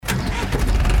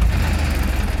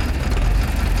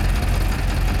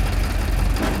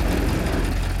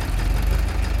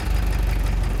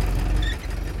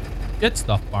It's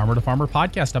the Farmer to Farmer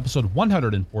podcast, episode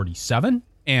 147,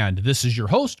 and this is your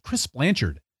host, Chris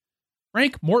Blanchard.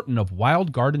 Frank Morton of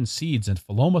Wild Garden Seeds in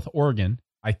Philomath, Oregon,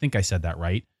 I think I said that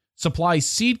right, supplies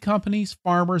seed companies,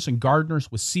 farmers, and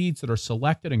gardeners with seeds that are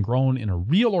selected and grown in a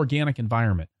real organic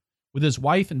environment. With his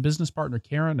wife and business partner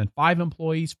Karen and 5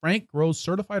 employees, Frank grows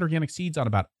certified organic seeds on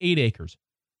about 8 acres.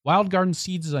 Wild Garden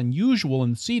Seeds is unusual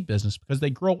in the seed business because they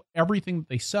grow everything that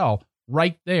they sell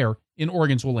right there in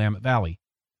Oregon's Willamette Valley.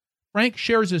 Frank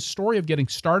shares his story of getting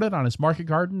started on his market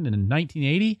garden in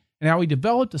 1980 and how he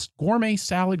developed a gourmet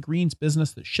salad greens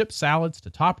business that ships salads to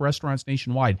top restaurants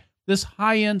nationwide. This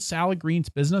high-end salad greens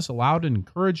business allowed and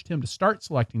encouraged him to start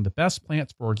selecting the best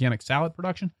plants for organic salad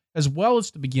production, as well as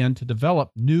to begin to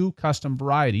develop new custom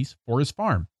varieties for his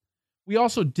farm. We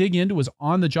also dig into his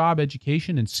on-the-job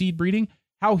education and seed breeding,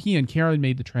 how he and Karen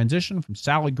made the transition from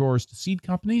salad growers to seed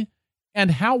company, and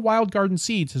how Wild Garden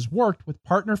Seeds has worked with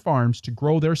partner farms to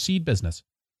grow their seed business.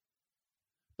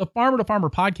 The Farmer to Farmer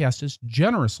podcast is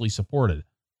generously supported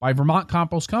by Vermont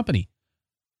Compost Company.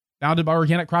 Founded by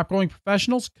organic crop growing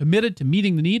professionals committed to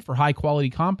meeting the need for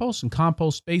high-quality compost and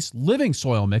compost-based living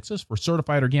soil mixes for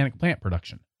certified organic plant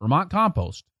production.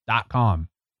 VermontCompost.com.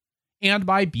 And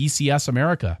by BCS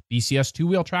America. BCS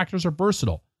two-wheel tractors are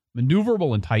versatile,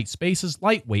 maneuverable in tight spaces,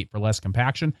 lightweight for less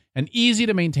compaction, and easy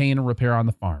to maintain and repair on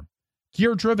the farm.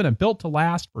 Gear-driven and built to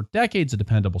last for decades of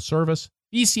dependable service,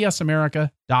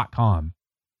 bcsamerica.com.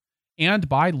 And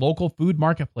by Local Food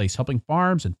Marketplace, helping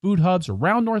farms and food hubs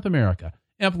around North America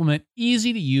implement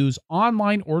easy-to-use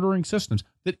online ordering systems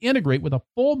that integrate with a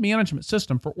full management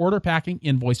system for order packing,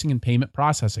 invoicing, and payment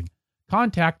processing.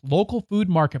 Contact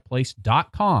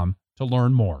localfoodmarketplace.com to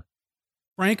learn more.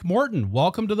 Frank Morton,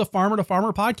 welcome to the Farmer to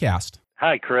Farmer podcast.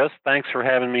 Hi, Chris. Thanks for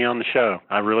having me on the show.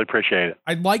 I really appreciate it.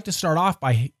 I'd like to start off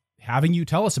by having you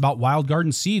tell us about Wild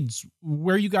Garden Seeds,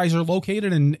 where you guys are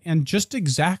located, and just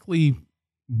exactly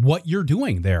what you're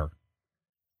doing there.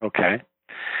 Okay.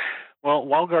 Well,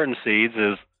 Wild Garden Seeds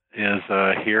is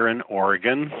here in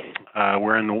Oregon.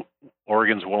 We're in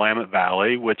Oregon's Willamette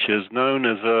Valley, which is known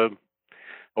as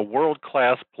a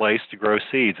world-class place to grow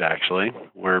seeds, actually.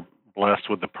 We're blessed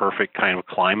with the perfect kind of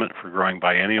climate for growing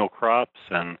biennial crops,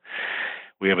 and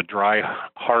we have a dry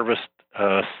harvest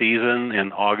season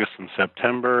in August and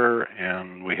September,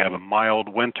 and we have a mild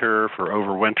winter for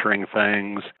overwintering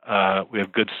things. We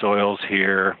have good soils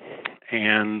here,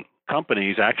 and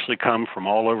companies actually come from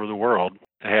all over the world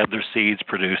to have their seeds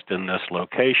produced in this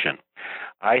location.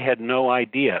 I had no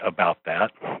idea about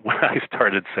that when I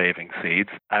started saving seeds.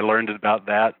 I learned about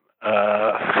that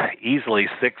easily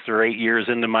 6 or 8 years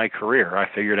into my career. I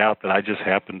figured out that I just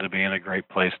happened to be in a great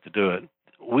place to do it.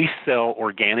 We sell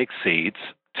organic seeds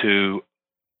to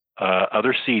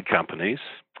other seed companies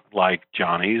like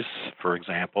Johnny's, for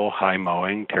example, High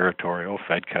Mowing, Territorial,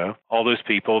 Fedco, all those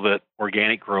people that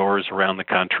organic growers around the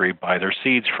country buy their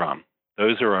seeds from.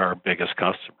 Those are our biggest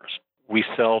customers. We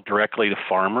sell directly to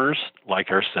farmers like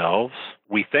ourselves.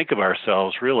 We think of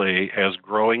ourselves really as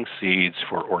growing seeds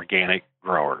for organic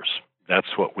growers.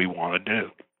 That's what we want to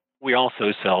do. We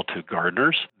also sell to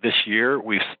gardeners. This year,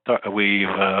 we've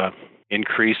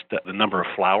increased the number of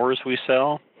flowers we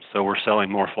sell. So we're selling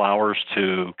more flowers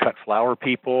to cut flower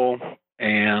people.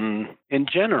 And in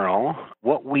general,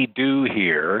 what we do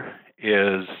here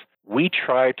is we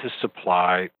try to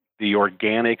supply the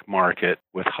organic market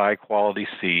with high-quality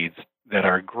seeds that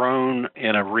are grown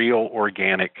in a real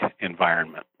organic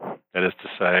environment. That is to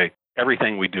say,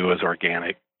 everything we do is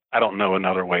organic. I don't know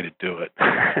another way to do it.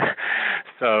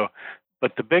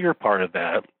 But the bigger part of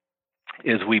that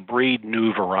is we breed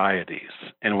new varieties,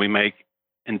 and we make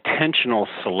intentional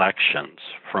selections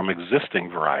from existing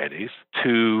varieties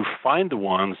to find the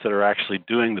ones that are actually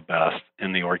doing the best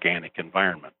in the organic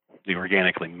environment, the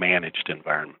organically managed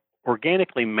environment.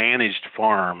 Organically managed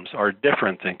farms are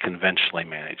different than conventionally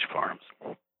managed farms.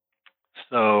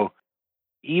 So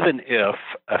even if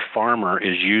a farmer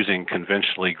is using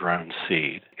conventionally grown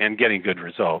seed and getting good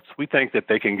results, we think that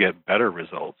they can get better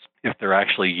results if they're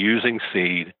actually using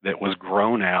seed that was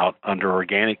grown out under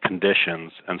organic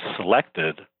conditions and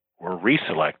selected or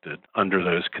reselected under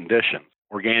those conditions.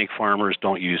 Organic farmers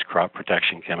don't use crop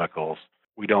protection chemicals.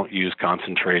 We don't use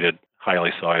concentrated,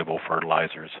 highly soluble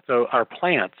fertilizers. So our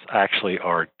plants actually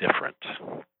are different.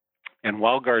 And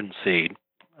Wild Garden Seed,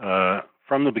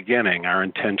 from the beginning, our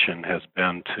intention has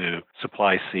been to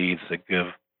supply seeds that give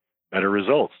better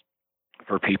results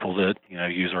for people that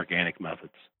use organic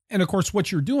methods. And of course, what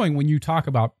you're doing when you talk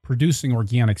about producing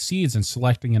organic seeds and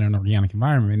selecting in an organic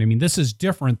environment, I mean, this is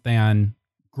different than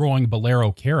growing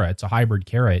Bolero carrots, a hybrid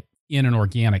carrot, in an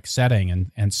organic setting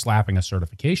and slapping a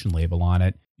certification label on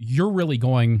it. You're really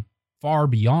going far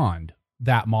beyond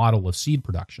that model of seed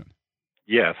production.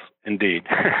 Yes, indeed.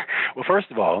 Well,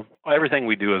 first of all, everything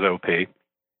we do is OP,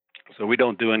 so we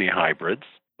don't do any hybrids.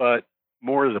 But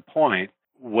more to the point,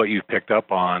 what you've picked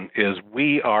up on is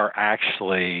we are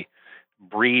actually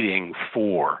breeding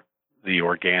for the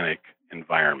organic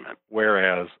environment,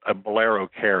 whereas a Bolero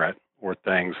carrot or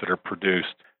things that are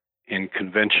produced in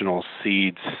conventional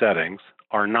seed settings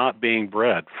are not being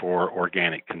bred for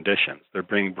organic conditions. They're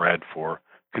being bred for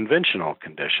conventional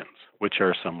conditions, which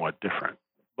are somewhat different.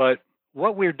 But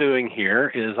what we're doing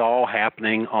here is all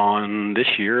happening on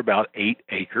this year about 8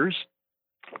 acres.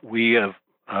 We have,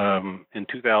 in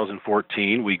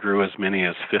 2014, we grew as many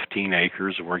as 15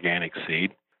 acres of organic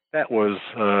seed. That was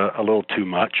a little too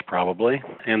much, probably.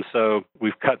 And so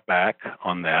we've cut back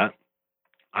on that.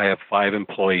 I have 5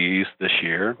 employees this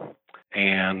year,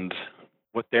 and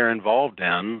what they're involved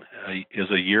in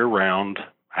is a year-round,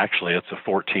 actually it's a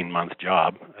 14-month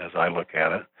job as I look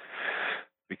at it,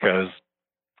 because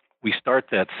we start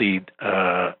that seed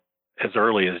as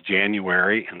early as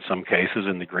January, in some cases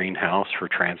in the greenhouse for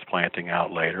transplanting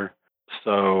out later.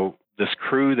 So this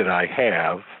crew that I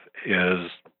have is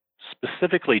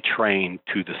specifically trained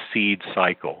to the seed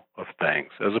cycle of things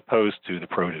as opposed to the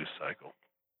produce cycle.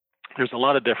 There's a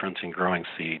lot of difference in growing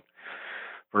seed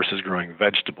versus growing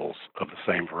vegetables of the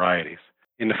same varieties.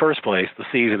 In the first place, the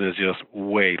season is just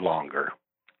way longer.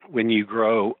 When you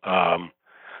grow a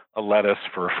lettuce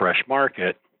for a fresh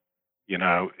market, you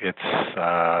know, it's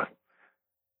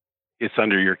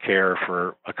under your care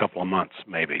for a couple of months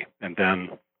maybe, and then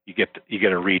you get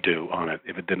a redo on it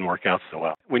if it didn't work out so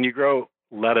well. When you grow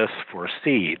lettuce for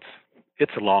seeds,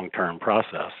 it's a long-term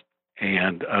process,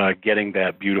 and getting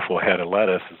that beautiful head of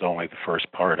lettuce is only the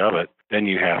first part of it. Then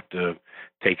you have to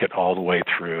take it all the way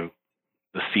through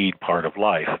the seed part of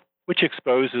life, which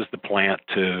exposes the plant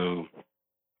to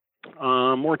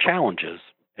more challenges,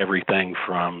 everything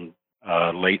from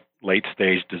late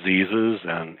stage diseases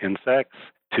and insects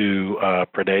to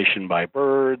predation by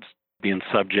birds, being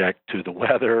subject to the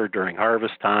weather during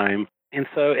harvest time. And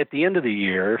so at the end of the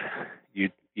year,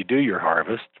 you do your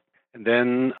harvest, and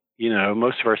then, you know,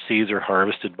 most of our seeds are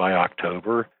harvested by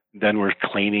October. Then we're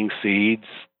cleaning seeds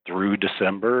through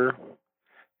December,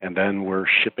 and then we're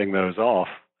shipping those off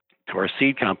to our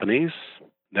seed companies.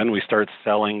 Then we start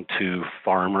selling to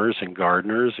farmers and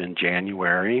gardeners in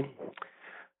January.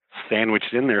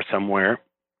 Sandwiched in there somewhere,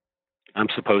 I'm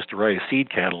supposed to write a seed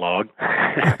catalog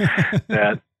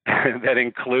that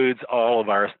includes all of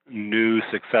our new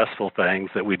successful things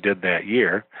that we did that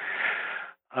year.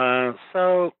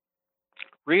 So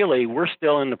really, we're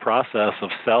still in the process of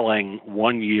selling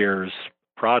 1 year's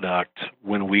product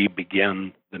when we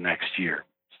begin the next year.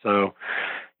 So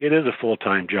it is a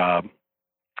full-time job.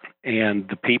 And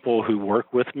the people who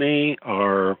work with me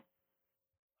are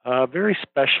very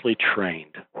specially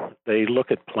trained. They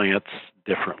look at plants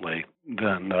differently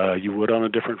than you would on a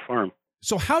different farm.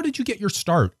 So how did you get your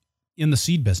start in the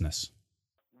seed business?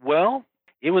 Well,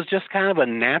 it was just kind of a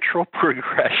natural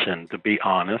progression, to be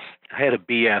honest. I had a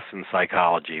BS in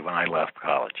psychology when I left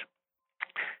college,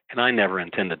 and I never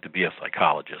intended to be a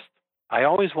psychologist. I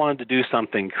always wanted to do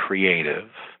something creative,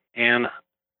 and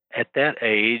at that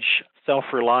age,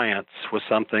 self-reliance was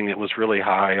something that was really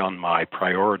high on my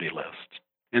priority list.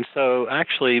 And so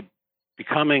actually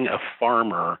becoming a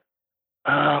farmer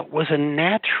was a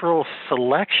natural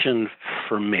selection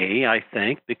for me, I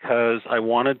think, because I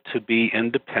wanted to be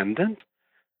independent.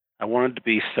 I wanted to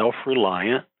be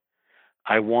self-reliant.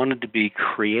 I wanted to be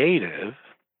creative.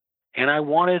 And I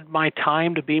wanted my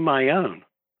time to be my own.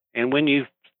 And when you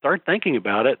start thinking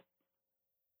about it,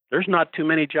 there's not too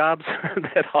many jobs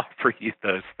that offer you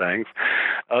those things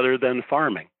other than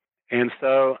farming. And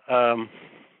so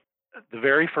the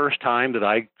very first time that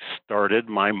I started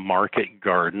my market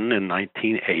garden in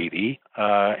 1980,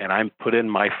 and I put in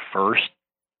my first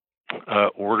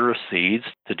order of seeds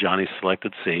to Johnny's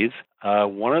Selected Seeds,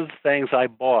 one of the things I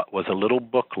bought was a little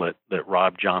booklet that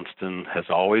Rob Johnston has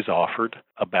always offered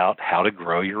about how to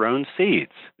grow your own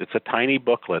seeds. It's a tiny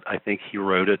booklet. I think he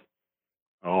wrote it,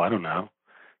 I don't know,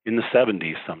 in the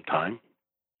 70s sometime.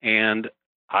 And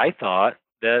I thought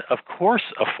that, of course,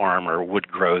 a farmer would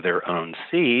grow their own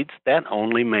seeds. That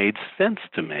only made sense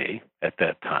to me at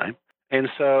that time. And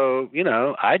so,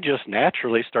 I just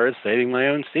naturally started saving my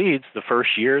own seeds the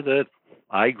first year that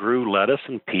I grew lettuce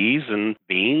and peas and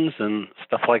beans and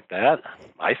stuff like that.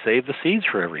 I saved the seeds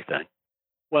for everything.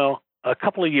 Well, a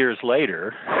couple of years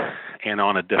later, and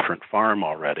on a different farm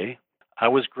already, I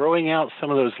was growing out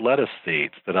some of those lettuce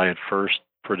seeds that I had first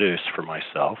produced for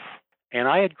myself. And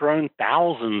I had grown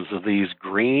thousands of these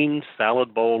green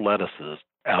salad bowl lettuces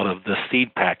out of the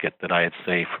seed packet that I had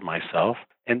saved for myself.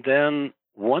 And then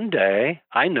one day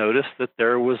I noticed that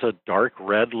there was a dark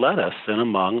red lettuce in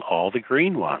among all the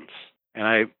green ones. And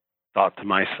I thought to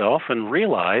myself and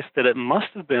realized that it must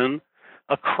have been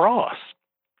a cross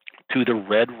to the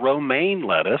red romaine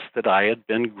lettuce that I had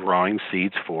been growing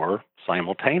seeds for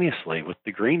simultaneously with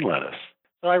the green lettuce.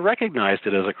 So I recognized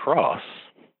it as a cross.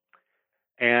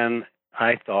 And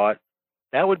I thought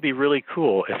that would be really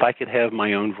cool if I could have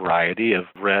my own variety of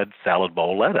red salad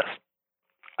bowl lettuce.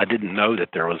 I didn't know that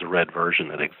there was a red version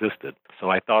that existed,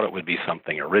 so I thought it would be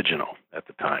something original at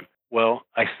the time. Well,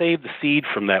 I saved the seed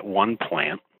from that one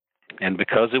plant, and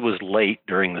because it was late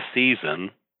during the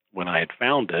season when I had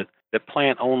found it, the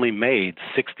plant only made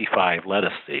 65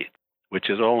 lettuce seeds, which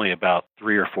is only about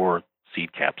 3 or 4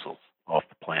 seed capsules off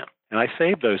the plant. And I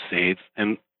saved those seeds,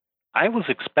 and I was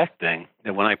expecting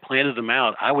that when I planted them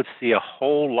out, I would see a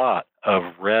whole lot of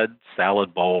red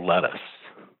salad bowl lettuce,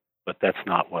 but that's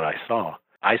not what I saw.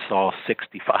 I saw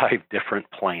 65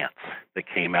 different plants that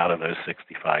came out of those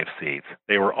 65 seeds.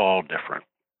 They were all different.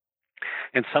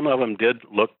 And some of them did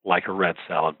look like a red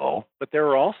salad bowl, but there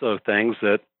were also things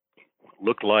that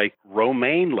looked like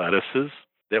romaine lettuces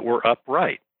that were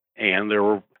upright. And there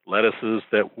were lettuces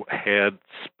that had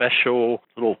special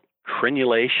little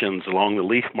crenulations along the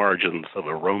leaf margins of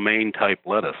a romaine-type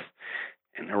lettuce.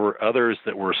 And there were others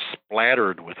that were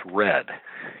splattered with red,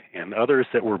 and others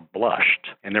that were blushed.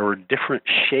 And there were different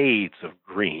shades of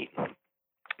green,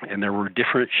 and there were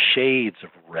different shades of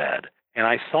red. And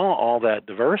I saw all that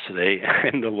diversity,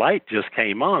 and the light just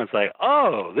came on. It's like,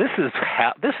 oh,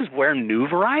 this is where new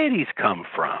varieties come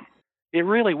from. It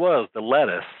really was the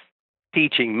lettuce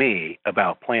teaching me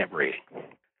about plant breeding.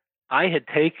 I had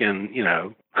taken,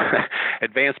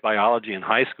 advanced biology in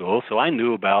high school, so I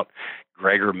knew about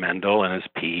Gregor Mendel and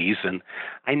his peas, and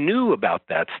I knew about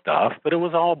that stuff, but it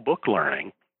was all book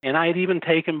learning. And I had even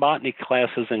taken botany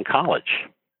classes in college,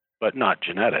 but not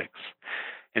genetics.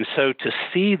 And so to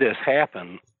see this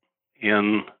happen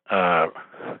in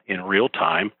real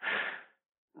time,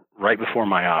 right before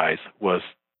my eyes, was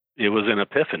an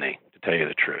epiphany, to tell you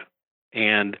the truth.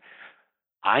 And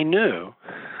I knew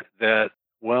that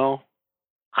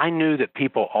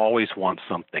people always want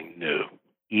something new,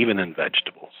 even in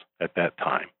vegetables at that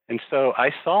time. And so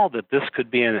I saw that this could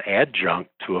be an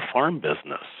adjunct to a farm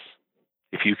business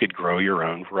if you could grow your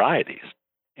own varieties.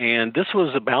 And this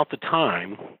was about the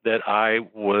time that I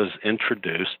was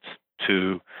introduced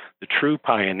to the true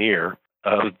pioneer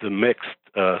of the mixed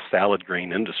salad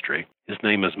green industry. His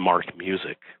name is Mark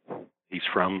Music. He's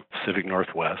from Pacific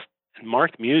Northwest. And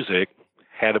Mark Music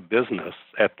had a business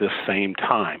at this same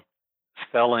time,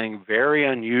 selling very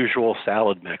unusual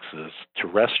salad mixes to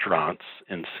restaurants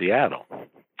in Seattle.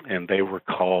 And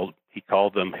he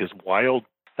called them his wild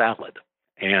salad.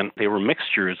 And they were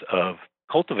mixtures of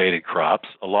cultivated crops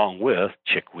along with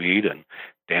chickweed and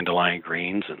dandelion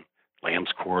greens and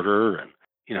lamb's quarter and,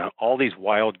 all these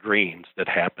wild greens that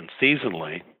happen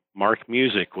seasonally. Mark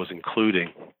Music was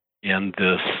including in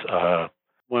this,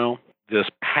 this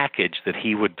package that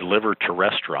he would deliver to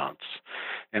restaurants.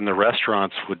 And the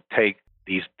restaurants would take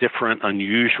these different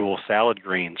unusual salad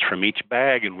greens from each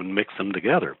bag and would mix them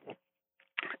together.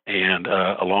 And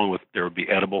along with, there would be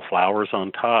edible flowers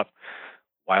on top,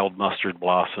 wild mustard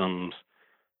blossoms,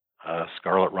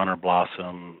 scarlet runner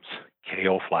blossoms,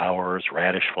 kale flowers,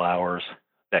 radish flowers,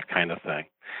 that kind of thing.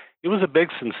 It was a big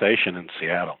sensation in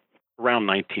Seattle around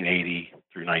 1980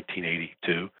 through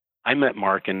 1982. I met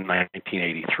Mark in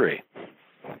 1983,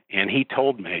 and he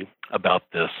told me about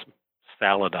this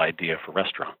salad idea for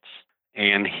restaurants.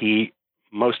 And he,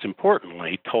 most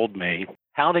importantly, told me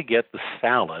how to get the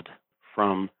salad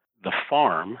from the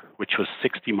farm, which was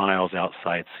 60 miles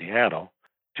outside Seattle,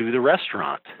 to the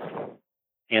restaurant.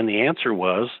 And the answer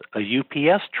was a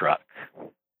UPS truck.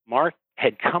 Mark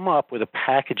had come up with a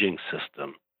packaging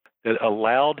system that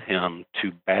allowed him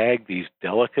to bag these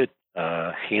delicate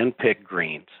hand-picked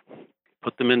greens,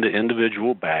 put them into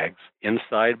individual bags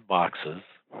inside boxes,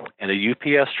 and a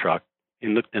UPS truck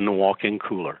in the walk-in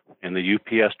cooler. And the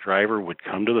UPS driver would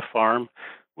come to the farm,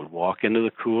 would walk into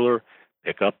the cooler,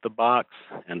 pick up the box,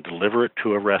 and deliver it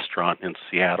to a restaurant in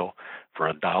Seattle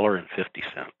for $1.50.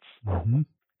 Mm-hmm.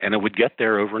 And it would get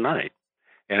there overnight,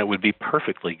 and it would be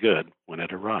perfectly good when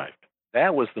it arrived.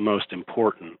 That was the most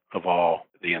important of all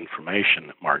the information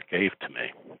that Mark gave to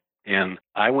me. And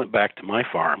I went back to my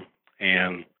farm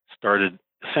and started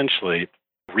essentially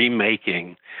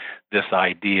remaking this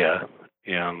idea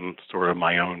in sort of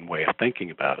my own way of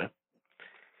thinking about it.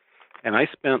 And I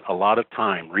spent a lot of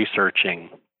time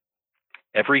researching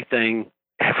every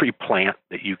plant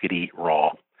that you could eat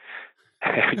raw.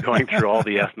 going through all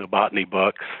the ethnobotany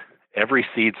books, every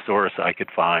seed source I could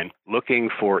find, looking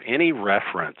for any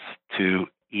reference to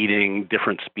eating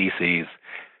different species,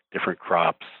 different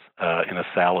crops in a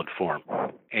salad form.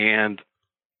 And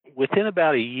within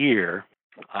about a year,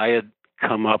 I had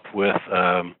come up with,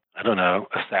 a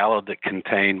salad that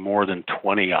contained more than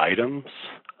 20 items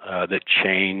that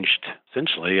changed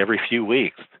essentially every few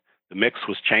weeks. The mix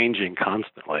was changing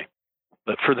constantly.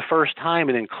 But for the first time,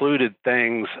 it included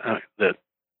things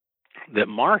that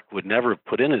Mark would never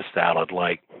put in his salad,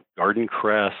 like garden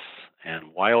cress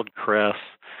and wild cress.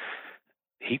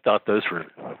 He thought those were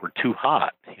too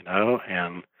hot,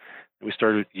 and we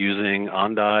started using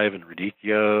endive and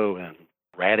radicchio and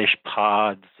radish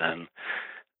pods and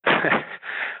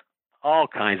all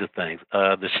kinds of things.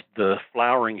 The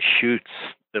flowering shoots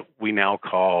that we now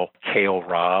call kale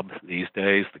rob these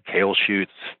days, the kale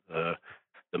shoots,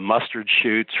 the mustard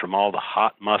shoots from all the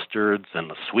hot mustards and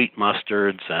the sweet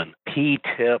mustards and pea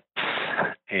tips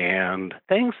and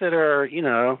things that are,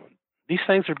 these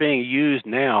things are being used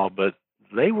now, but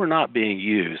they were not being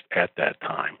used at that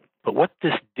time. But what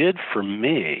this did for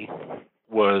me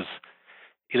was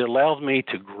it allowed me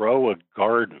to grow a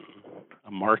garden,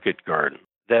 a market garden,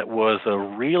 that was a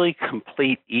really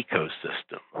complete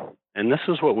ecosystem. And this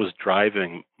is what was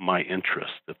driving my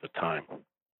interest at the time,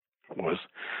 was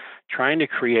trying to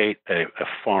create a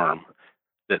farm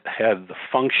that had the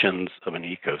functions of an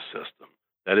ecosystem.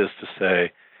 That is to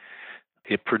say,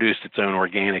 it produced its own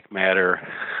organic matter.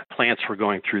 Plants were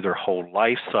going through their whole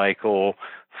life cycle,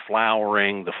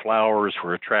 flowering. The flowers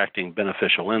were attracting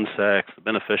beneficial insects. The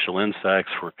beneficial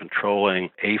insects were controlling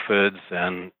aphids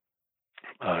and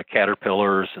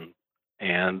caterpillars.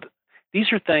 And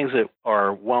these are things that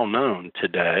are well known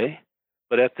today,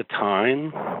 but at the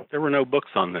time, there were no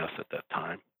books on this at that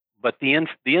time. But the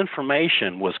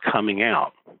information was coming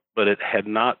out, but it had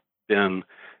not been,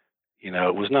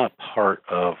 it was not part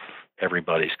of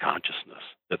everybody's consciousness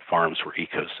that farms were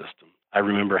ecosystems. I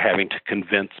remember having to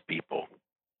convince people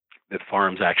that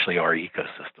farms actually are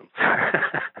ecosystems.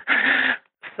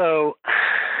 So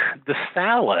the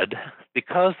salad,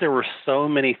 because there were so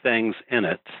many things in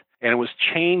it, and it was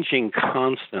changing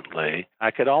constantly, I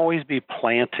could always be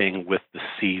planting with the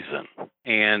season.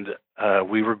 And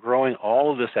we were growing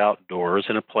all of this outdoors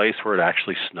in a place where it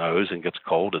actually snows and gets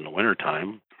cold in the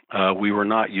wintertime. We were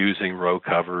not using row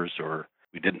covers, or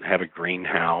we didn't have a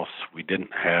greenhouse. We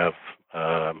didn't have,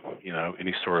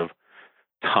 any sort of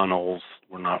tunnels.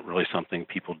 Were not really something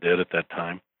people did at that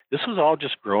time. This was all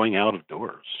just growing out of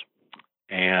doors.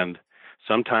 And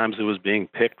sometimes it was being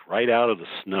picked right out of the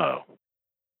snow.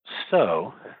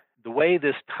 So the way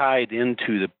this tied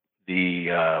into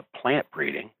the plant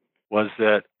breeding was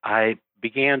that I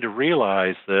began to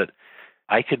realize that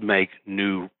I could make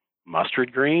new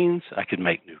mustard greens, I could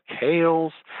make new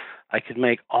kales, I could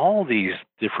make all these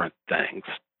different things.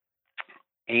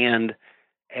 And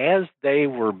as they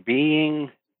were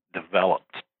being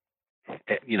developed,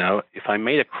 if I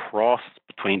made a cross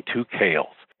between two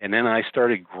kales, and then I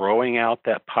started growing out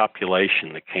that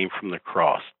population that came from the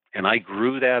cross, and I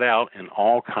grew that out in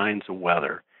all kinds of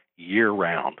weather,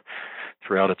 year-round,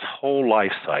 throughout its whole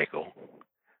life cycle,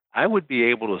 I would be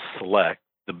able to select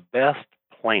the best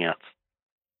plants,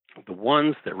 the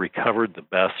ones that recovered the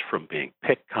best from being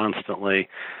picked constantly,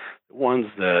 the ones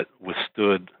that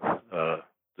withstood the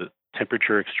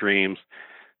temperature extremes,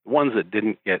 the ones that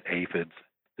didn't get aphids.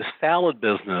 The salad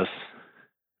business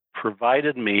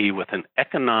provided me with an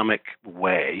economic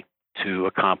way to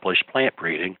accomplish plant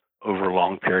breeding over a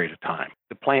long period of time.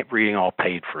 The plant breeding all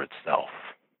paid for itself,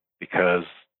 because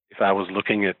if I was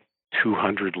looking at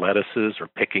 200 lettuces or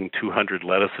picking 200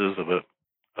 lettuces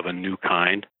of a new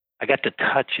kind, I got to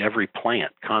touch every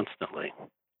plant constantly,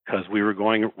 because we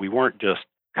weren't just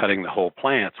cutting the whole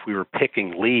plants, we were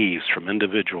picking leaves from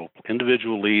individual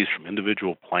leaves from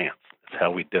individual plants. That's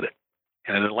how we did it.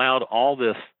 And it allowed all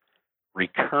this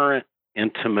recurrent,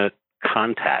 intimate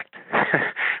contact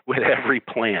with every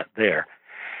plant there,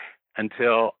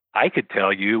 until I could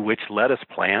tell you which lettuce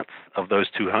plants of those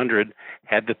 200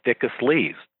 had the thickest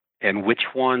leaves, and which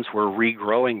ones were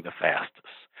regrowing the fastest,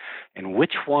 and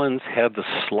which ones had the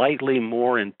slightly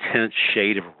more intense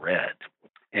shade of red,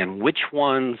 and which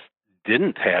ones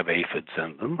didn't have aphids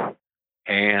in them,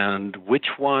 and which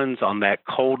ones on that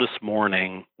coldest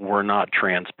morning were not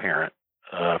transparent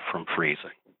from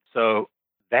freezing. So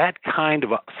that kind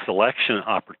of selection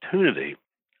opportunity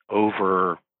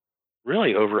over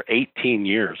 18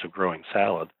 years of growing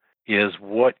salad is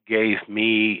what gave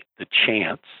me the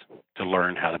chance to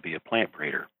learn how to be a plant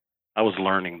breeder. I was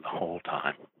learning the whole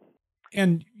time.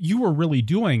 And you were really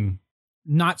doing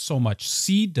not so much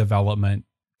seed development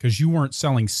because you weren't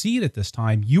selling seed at this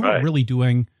time. You were really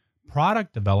doing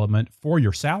product development for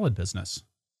your salad business.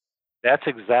 That's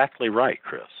exactly right,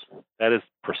 Chris. That is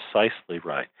precisely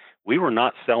right. We were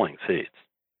not selling seeds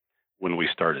when we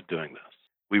started doing this.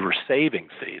 We were saving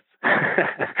seeds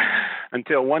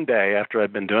until one day after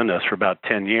I'd been doing this for about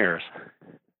 10 years,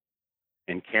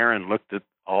 and Karen looked at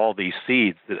all these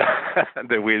seeds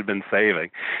that we had been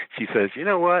saving. She says, you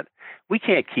know what? We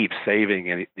can't keep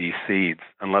saving these seeds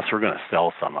unless we're going to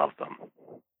sell some of them.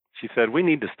 She said, we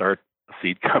need to start a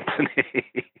seed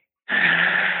company.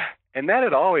 And that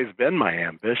had always been my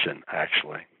ambition,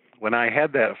 actually. When I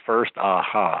had that first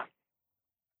aha,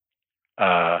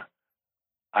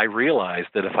 I realized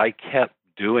that if I kept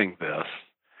doing this,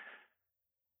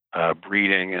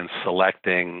 breeding and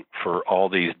selecting for all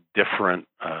these different,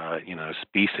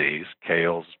 species,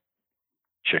 kales,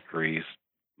 chicories,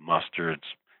 mustards,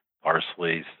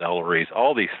 parsley, celeries,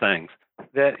 all these things,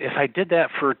 that if I did that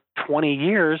for 20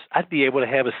 years, I'd be able to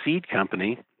have a seed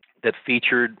company that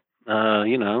featured,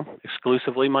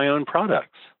 exclusively my own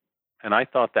products. And I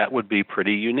thought that would be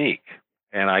pretty unique.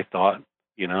 And I thought,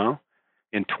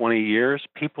 in 20 years,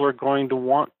 people are going to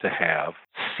want to have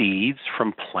seeds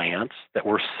from plants that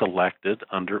were selected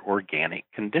under organic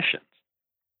conditions.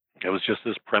 It was just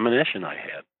this premonition I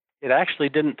had. It actually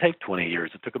didn't take 20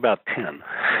 years. It took about 10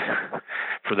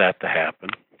 for that to happen.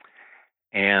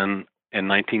 And in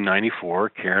 1994,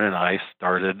 Karen and I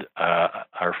started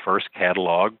our first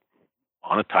catalog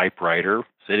on a typewriter,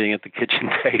 sitting at the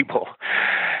kitchen table.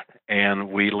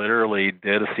 And we literally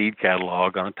did a seed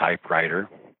catalog on a typewriter,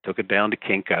 took it down to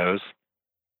Kinko's,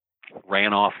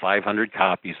 ran off 500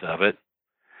 copies of it,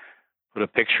 put a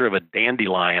picture of a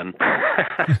dandelion,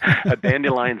 a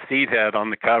dandelion seed head on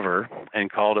the cover,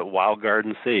 and called it Wild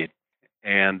Garden Seed.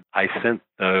 And I sent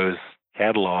those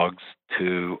catalogs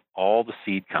to all the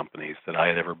seed companies that I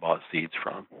had ever bought seeds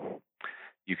from.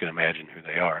 You can imagine who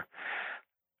they are,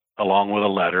 along with a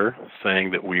letter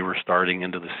saying that we were starting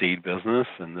into the seed business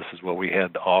and this is what we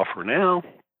had to offer now.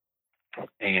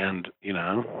 And,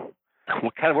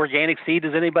 what kind of organic seed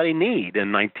does anybody need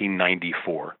in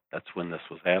 1994? That's when this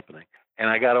was happening. And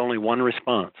I got only one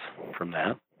response from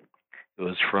that. It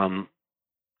was from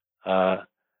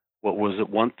what was at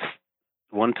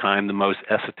one time the most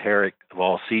esoteric of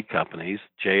all seed companies,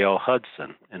 J.L.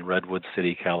 Hudson in Redwood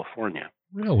City, California.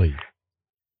 Really?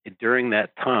 During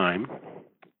that time,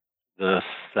 the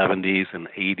 70s and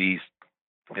 80s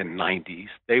and 90s,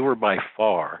 they were by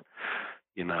far,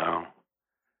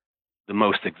 the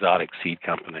most exotic seed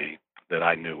company that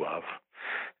I knew of.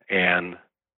 And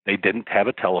they didn't have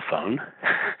a telephone.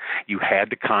 You had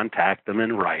to contact them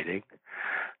in writing.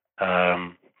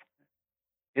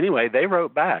 Anyway, they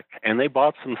wrote back and they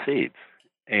bought some seeds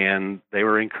and they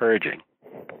were encouraging.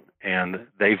 And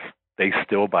they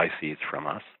still buy seeds from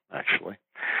us, actually.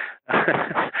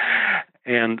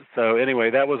 And so anyway,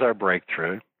 that was our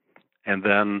breakthrough. And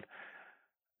then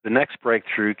the next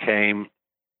breakthrough came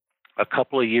a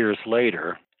couple of years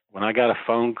later when I got a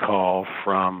phone call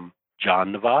from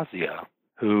John Navazio,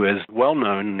 who is well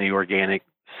known in the organic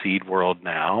seed world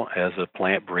now as a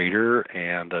plant breeder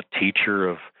and a teacher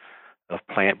of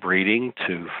plant breeding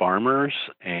to farmers.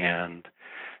 And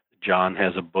John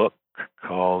has a book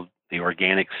called The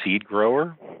Organic Seed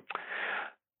Grower.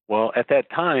 Well, at that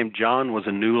time, John was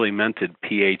a newly minted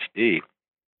PhD,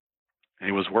 and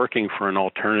he was working for an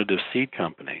alternative seed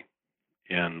company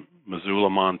in Missoula,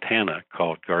 Montana,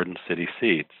 called Garden City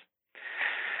Seeds.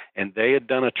 And they had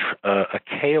done a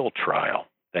kale trial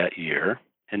that year,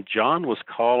 and John was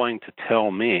calling to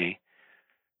tell me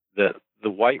that the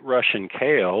White Russian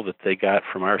kale that they got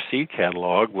from our seed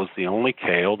catalog was the only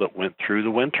kale that went through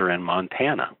the winter in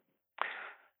Montana.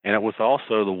 And it was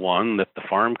also the one that the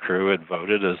farm crew had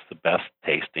voted as the best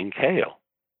tasting kale.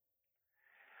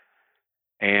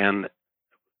 And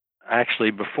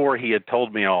actually, before he had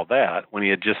told me all that, when he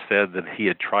had just said that he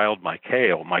had trialed my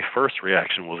kale, my first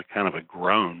reaction was kind of a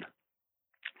groan,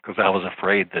 because I was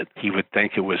afraid that he would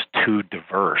think it was too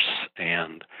diverse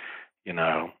and,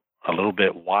 a little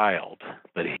bit wild.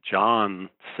 But John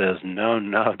says,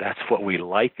 no, that's what we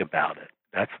like about it.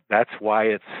 That's why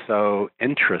it's so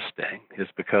interesting, is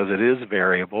because it is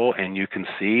variable, and you can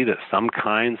see that some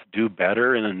kinds do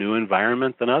better in a new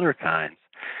environment than other kinds.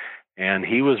 And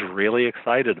he was really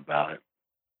excited about it.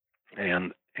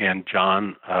 And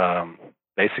John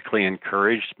basically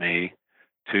encouraged me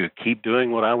to keep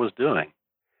doing what I was doing.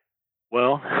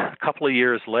 Well, a couple of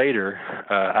years later,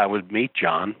 I would meet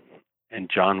John, and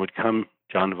John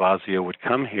Navazio would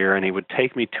come here, and he would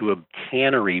take me to a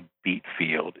cannery beet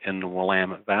field in the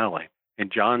Willamette Valley.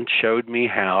 And John showed me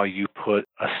how you put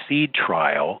a seed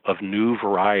trial of new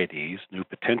varieties, new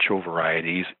potential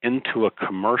varieties, into a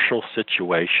commercial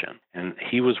situation. And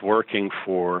he was working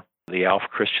for the Alf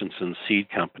Christensen Seed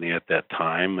Company at that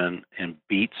time, and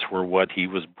beets were what he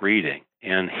was breeding.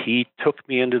 And he took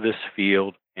me into this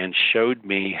field and showed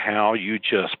me how you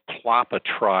just plop a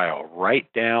trial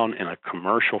right down in a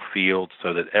commercial field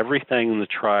so that everything in the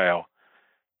trial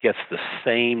gets the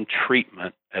same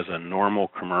treatment as a normal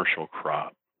commercial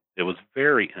crop. It was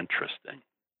very interesting.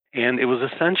 And it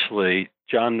was essentially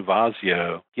John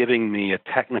Navazio giving me a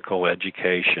technical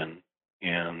education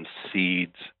in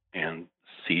seeds and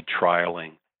seed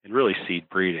trialing and really seed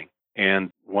breeding.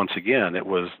 And once again,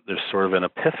 there's sort of an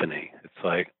epiphany. It's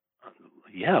like,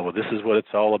 yeah, well, this is what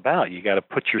it's all about. You got to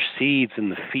put your seeds in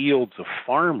the fields of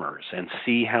farmers and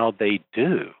see how they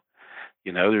do.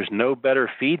 You know, there's no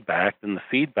better feedback than the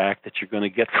feedback that you're going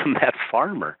to get from that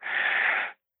farmer.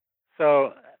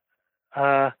 So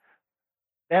that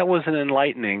was an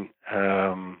enlightening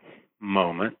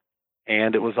moment.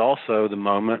 And it was also the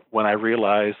moment when I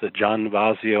realized that John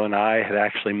Navazio and I had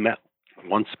actually met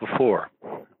once before.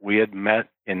 We had met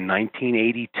in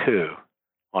 1982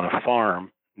 on a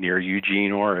farm near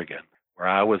Eugene, Oregon, where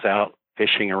I was out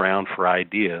fishing around for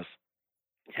ideas,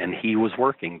 and he was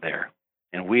working there.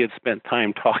 And we had spent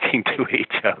time talking to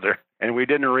each other, and we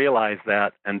didn't realize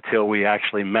that until we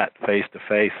actually met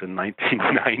face-to-face in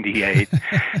 1998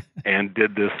 and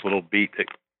did this little beet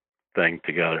thing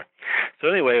together. So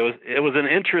anyway, it was an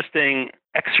interesting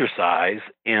exercise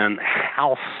in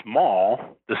how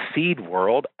small the seed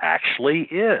world actually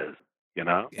is, you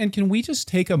know? And can we just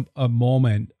take a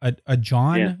moment, a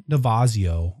John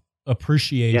Navazio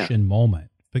appreciation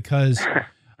moment? Because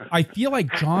I feel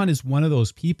like John is one of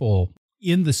those people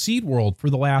in the seed world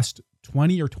for the last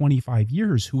 20 or 25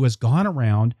 years who has gone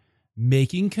around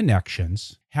making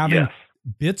connections, having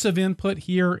bits of input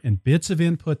here and bits of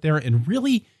input there, and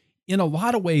really, in a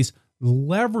lot of ways,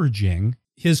 leveraging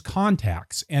his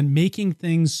contacts and making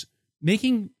things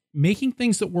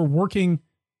that were working,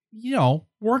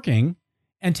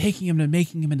 and taking them and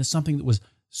making them into something that was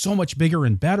so much bigger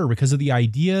and better because of the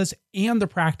ideas and the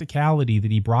practicality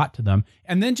that he brought to them.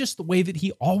 And then just the way that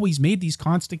he always made these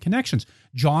constant connections.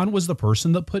 John was the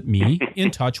person that put me in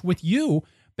touch with you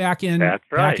back in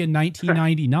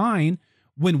 1999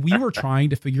 when we were trying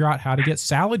to figure out how to get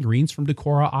salad greens from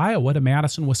Decorah, Iowa to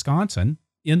Madison, Wisconsin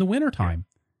in the wintertime.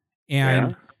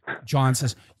 And John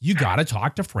says, you got to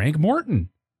talk to Frank Morton.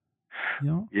 You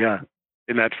know? Yeah.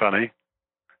 Isn't that funny?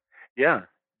 Yeah.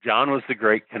 John was the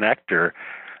great connector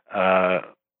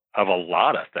of a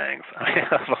lot of things.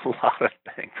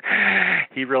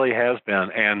 He really has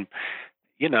been. And,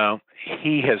 you know,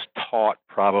 he has taught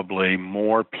probably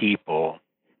more people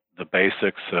the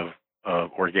basics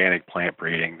of organic plant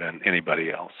breeding than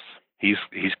anybody else. He's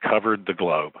covered the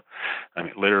globe. I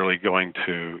mean, literally going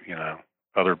to,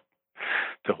 to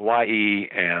Hawaii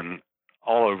and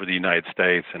all over the United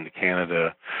States and to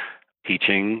Canada,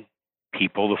 teaching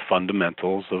people the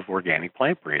fundamentals of organic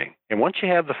plant breeding. And once you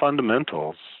have the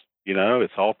fundamentals,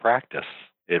 it's all practice.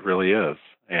 It really is.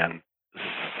 And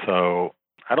so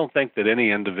I don't think that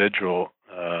any individual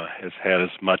has had as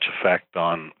much effect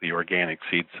on the organic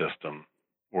seed system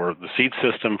or the seed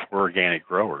system for organic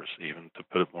growers, even to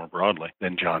put it more broadly,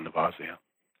 than John Navazio.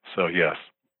 So yes,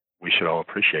 we should all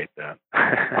appreciate that.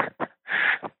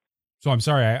 So I'm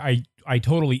sorry, I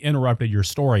totally interrupted your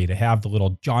story to have the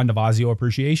little John Navazio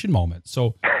appreciation moment.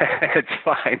 So it's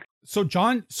fine. So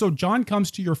John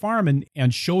comes to your farm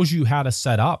and shows you how to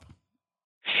set up.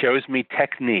 Shows me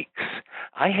techniques.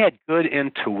 I had good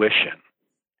intuition,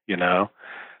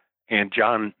 and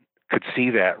John could see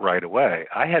that right away.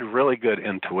 I had really good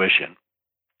intuition,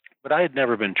 but I had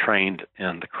never been trained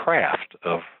in the craft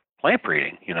of plant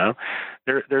breeding.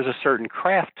 There's a certain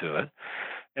craft to it.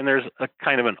 And there's a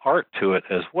kind of an art to it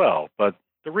as well. But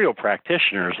the real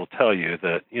practitioners will tell you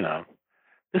that,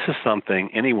 this is something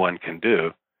anyone can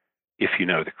do if you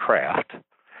know the craft.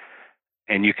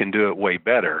 And you can do it way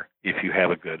better if you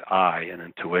have a good eye and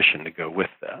intuition to go with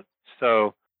that.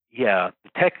 So, yeah,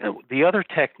 the other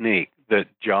technique that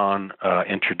John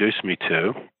introduced me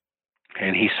to,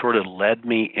 and he sort of led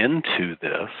me into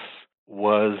this,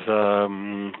 was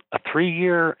a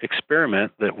 3-year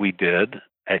experiment that we did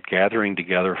at Gathering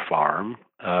Together Farm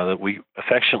that we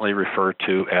affectionately refer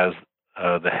to as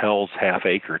the Hell's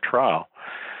Half-Acre Trial.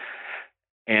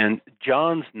 And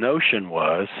John's notion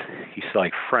was, he's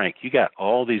like, Frank, you got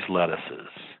all these lettuces,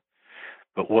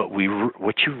 but what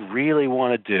you really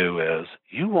want to do is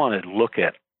you want to look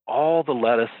at all the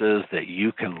lettuces that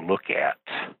you can look at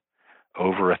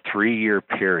over a 3-year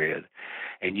period,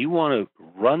 and you want to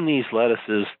run these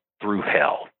lettuces through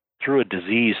hell, through a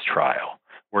disease trial,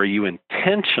 where you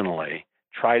intentionally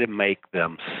try to make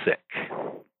them sick.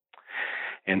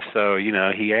 And so,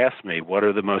 he asked me, what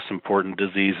are the most important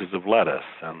diseases of lettuce?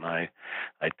 And I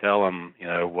tell him,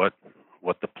 what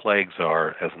the plagues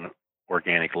are as an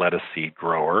organic lettuce seed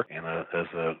grower and as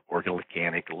an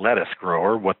organic lettuce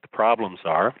grower, what the problems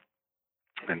are.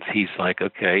 And he's like,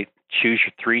 okay, choose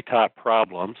your 3 top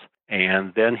problems.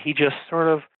 And then he just sort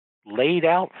of laid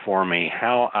out for me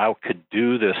how I could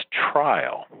do this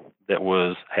trial that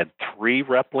had 3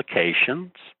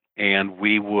 replications, and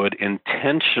we would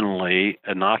intentionally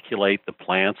inoculate the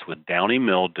plants with downy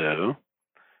mildew,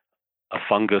 a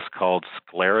fungus called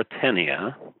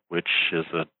Sclerotinia, which is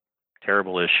a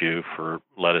terrible issue for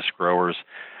lettuce growers,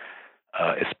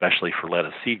 especially for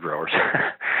lettuce seed growers.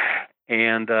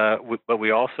 But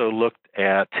we also looked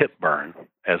at tip burn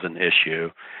as an issue,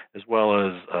 as well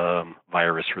as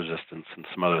virus resistance and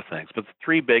some other things. But the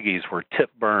 3 biggies were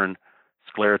tip burn,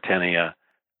 Sclerotinia,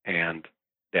 and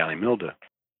downy mildew.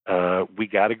 We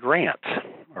got a grant,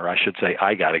 or I should say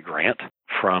I got a grant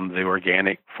from the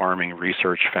Organic Farming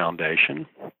Research Foundation.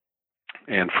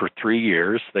 And for 3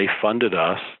 years, they funded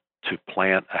us to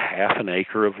plant a half an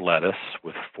acre of lettuce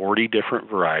with 40 different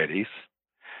varieties,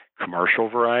 commercial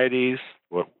varieties,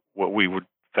 what we would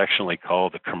affectionately call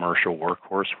the commercial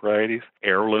workhorse varieties,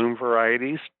 heirloom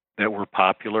varieties that were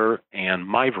popular, and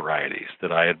my varieties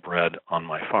that I had bred on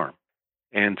my farm.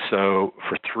 And so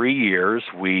for 3 years,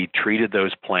 we treated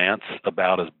those plants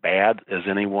about as bad as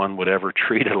anyone would ever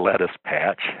treat a lettuce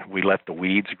patch. We let the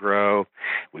weeds grow.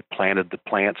 We planted the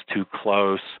plants too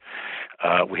close.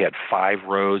 We had 5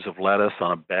 rows of lettuce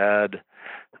on a bed.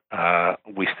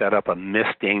 We set up a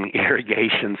misting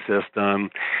irrigation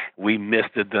system. We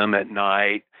misted them at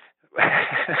night.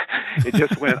 It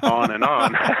just went on and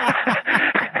on.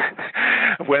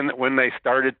 When they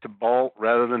started to bolt,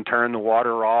 rather than turn the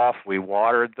water off, we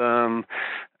watered them.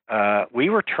 We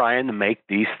were trying to make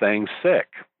these things sick.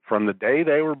 From the day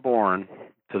they were born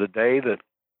to the day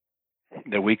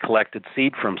that we collected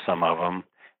seed from some of them,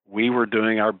 we were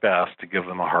doing our best to give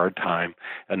them a hard time,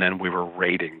 and then we were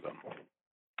rating them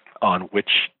on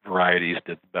which varieties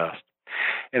did the best.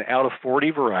 And out of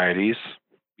 40 varieties,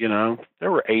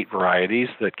 there were 8 varieties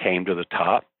that came to the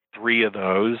top. 3 of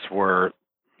those were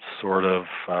sort of,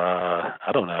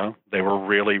 they were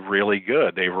really, really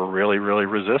good. They were really, really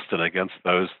resistant against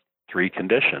those 3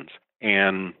 conditions.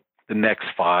 And the next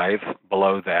 5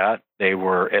 below that, they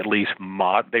were at least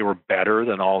they were better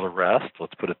than all the rest,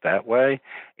 let's put it that way.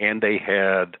 And they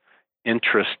had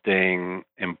interesting,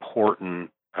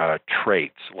 important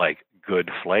traits like good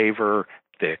flavor,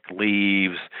 thick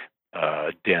leaves,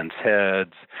 dense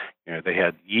heads. They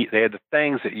had the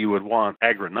things that you would want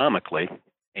agronomically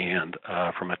and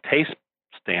from a taste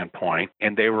standpoint,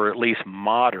 and they were at least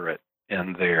moderate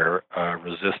in their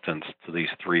resistance to these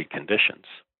 3 conditions.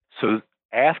 So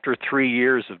after 3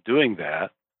 years of doing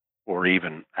that, or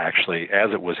even actually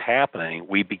as it was happening,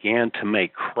 we began to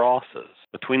make crosses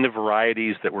between the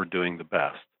varieties that were doing the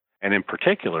best, and in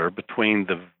particular between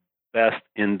the best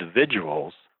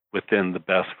individuals within the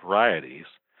best varieties,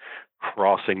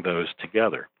 crossing those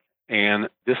together. And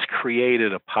this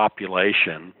created a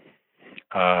population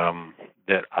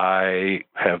that I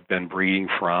have been breeding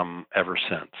from ever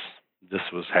since. This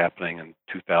was happening in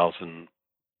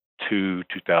 2002,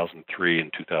 2003,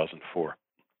 and 2004.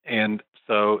 And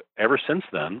so ever since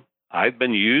then, I've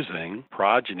been using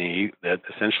progeny that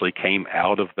essentially came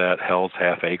out of that Hell's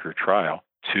Half Acre trial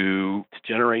to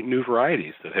generate new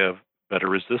varieties that have better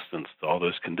resistance to all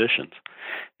those conditions.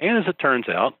 And as it turns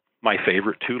out, my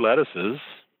favorite 2 lettuces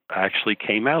actually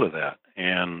came out of that.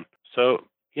 And so,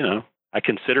 I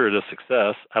consider it a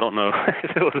success. I don't know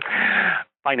if it was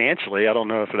financially, I don't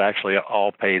know if it actually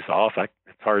all pays off.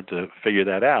 It's hard to figure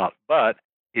that out. But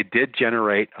it did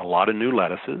generate a lot of new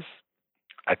lettuces.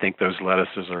 I think those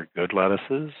lettuces are good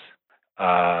lettuces.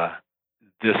 I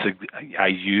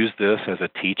use this as a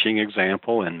teaching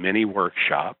example in many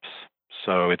workshops.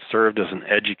 So it served as an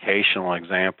educational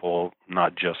example,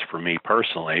 not just for me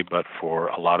personally, but for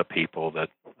a lot of people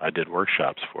that I did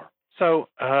workshops for. So,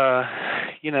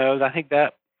 I think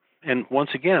that, and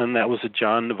once again, that was a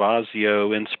John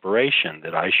Navazio inspiration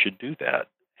that I should do that.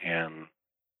 And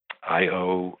I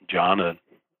owe John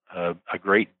a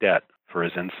great debt for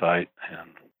his insight and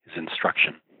his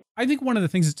instruction. I think one of the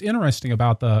things that's interesting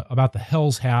about the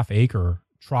Hell's Half Acre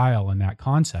trial and that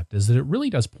concept is that it really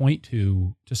does point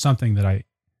to something that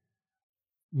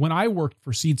when I worked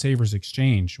for Seed Savers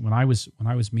Exchange, when I was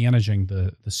managing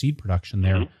the seed production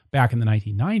there back in the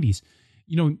 1990s,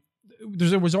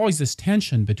 there was always this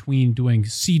tension between doing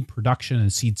seed production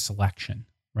and seed selection,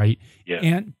 right?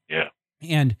 Yeah.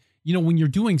 And when you're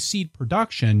doing seed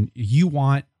production, you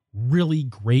want really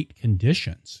great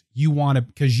conditions. You want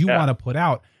to put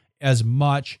out as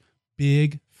much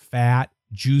big, fat,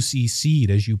 juicy seed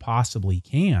as you possibly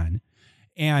can.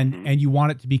 And you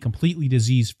want it to be completely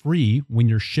disease-free when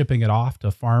you're shipping it off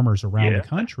to farmers around the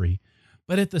country.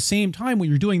 But at the same time, when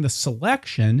you're doing the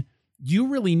selection, you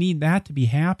really need that to be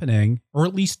happening, or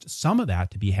at least some of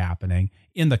that to be happening,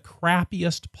 in the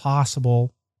crappiest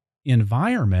possible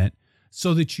environment,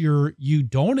 so that you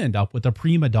don't end up with a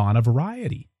prima donna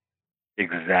variety.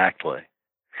 Exactly.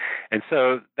 And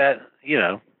so that,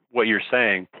 what you're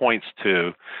saying points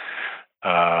to,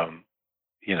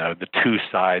 the two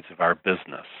sides of our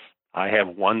business. I have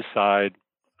one side,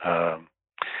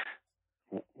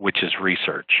 which is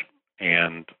research,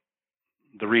 and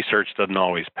the research doesn't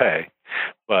always pay,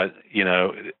 but,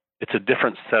 it's a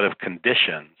different set of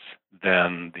conditions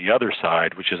than the other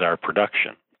side, which is our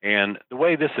production. And the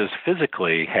way this has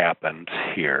physically happened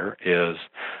here is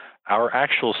our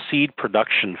actual seed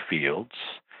production fields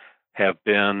have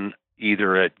been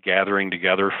either at Gathering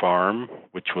Together Farm,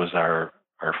 which was our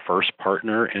first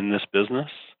partner in this business,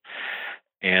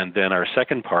 and then our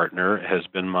second partner has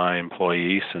been my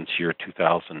employee since year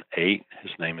 2008.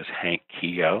 His name is Hank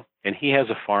Keogh, and he has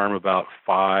a farm about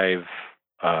 5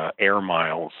 air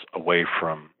miles away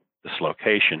from this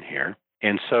location here.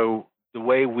 And so the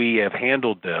way we have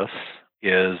handled this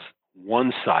is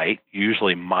one site,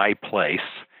 usually my place,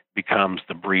 becomes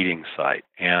the breeding site.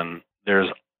 And there's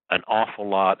an awful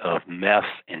lot of mess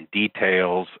and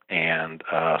details and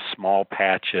small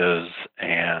patches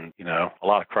and, a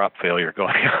lot of crop failure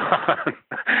going on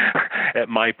at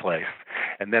my place.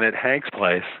 And then at Hank's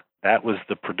place, that was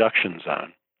the production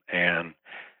zone. And,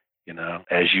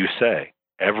 as you say,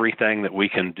 everything that we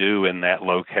can do in that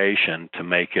location to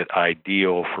make it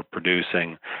ideal for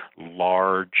producing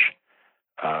large,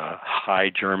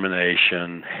 high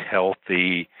germination,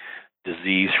 healthy,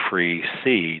 disease-free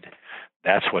seed,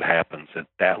 that's what happens at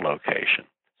that location.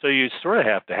 So you sort of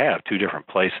have to have 2 different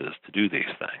places to do these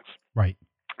things. Right.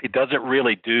 It doesn't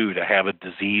really do to have a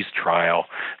disease trial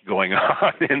going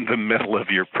on in the middle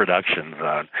of your production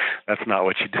zone. That's not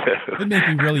what you do. It'd make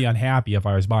me really unhappy if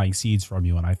I was buying seeds from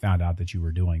you and I found out that you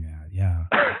were doing that. Yeah.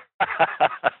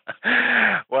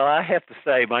 Well, I have to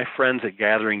say, my friends at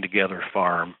Gathering Together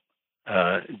Farm,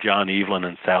 John Evelyn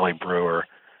and Sally Brewer,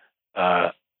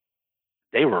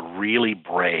 they were really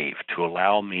brave to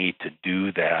allow me to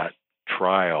do that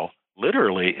trial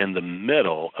literally in the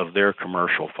middle of their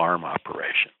commercial farm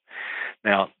operation.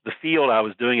 Now, the field I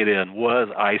was doing it in was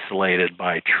isolated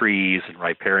by trees and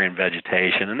riparian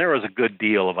vegetation, and there was a good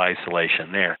deal of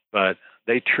isolation there. But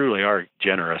they truly are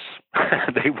generous.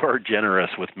 They were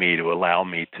generous with me to allow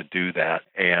me to do that.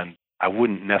 And I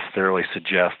wouldn't necessarily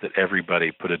suggest that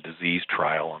everybody put a disease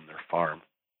trial on their farm.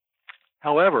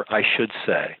 However, I should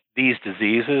say, these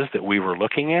diseases that we were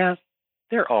looking at,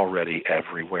 they're already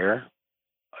everywhere.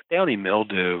 Downy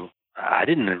mildew, I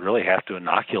didn't really have to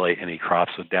inoculate any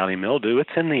crops with downy mildew.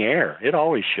 It's in the air. It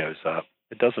always shows up.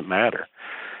 It doesn't matter.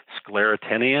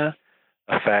 Sclerotinia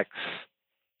affects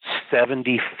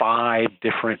 75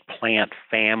 different plant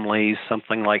families.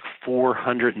 Something like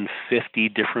 450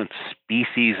 different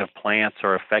species of plants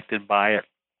are affected by it.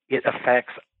 It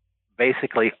affects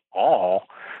basically all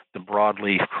the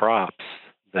broadleaf crops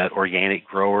that organic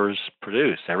growers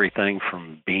produce, everything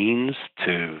from beans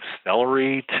to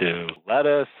celery to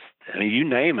lettuce. I mean, you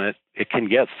name it, it can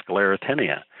get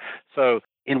Sclerotinia. So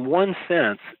in one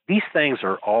sense, these things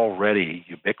are already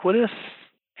ubiquitous.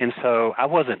 And so I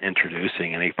wasn't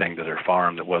introducing anything to their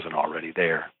farm that wasn't already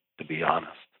there, to be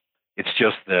honest. It's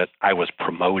just that I was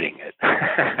promoting it.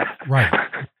 Right.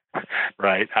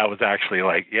 Right. I was actually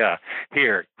like, yeah,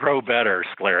 here, grow better,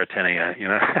 Sclerotinia,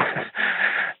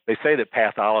 They say that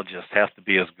pathologists have to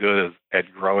be as good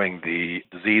at growing the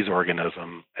disease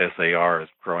organism as they are as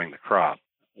growing the crop.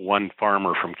 One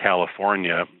farmer from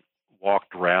California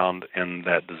walked around in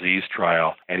that disease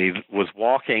trial, and he was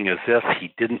walking as if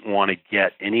he didn't want to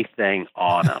get anything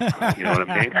on him. You know what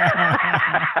I mean?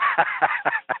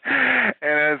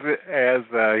 And as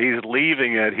he's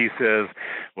leaving it, he says,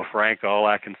 "Well, Frank, all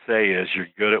I can say is you're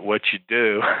good at what you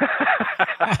do."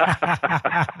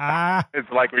 It's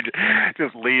like we're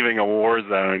just leaving a war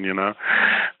zone,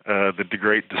 the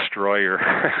Great Destroyer.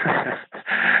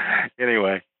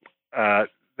 Anyway,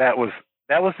 that was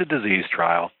the disease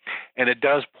trial, and it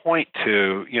does point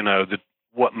to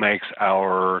what makes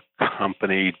our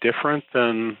company different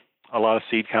than a lot of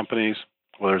seed companies.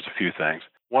 Well, there's a few things.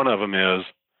 One of them is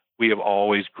we have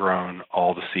always grown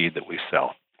all the seed that we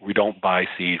sell. We don't buy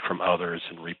seed from others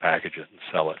and repackage it and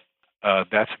sell it.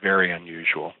 That's very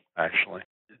unusual, actually.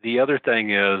 The other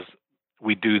thing is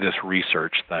we do this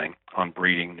research thing on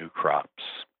breeding new crops.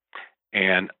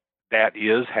 And that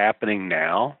is happening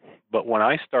now. But when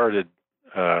I started,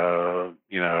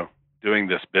 doing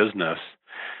this business,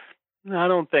 I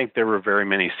don't think there were very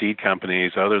many seed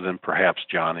companies other than perhaps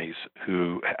Johnny's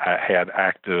who had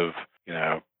active,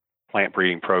 plant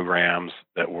breeding programs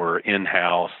that were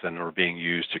in-house and were being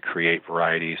used to create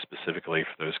varieties specifically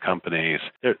for those companies.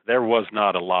 There was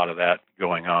not a lot of that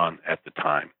going on at the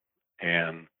time.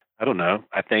 And I don't know,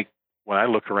 I think when I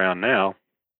look around now,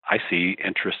 I see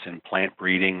interest in plant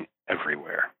breeding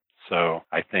everywhere. So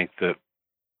I think that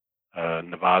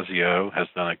Navazio has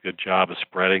done a good job of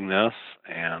spreading this,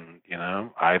 and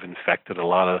I've infected a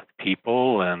lot of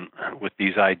people and with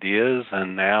these ideas,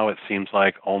 and now it seems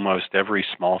like almost every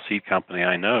small seed company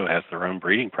I know has their own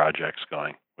breeding projects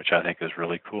going, which I think is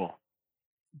really cool.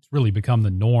 It's really become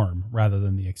the norm rather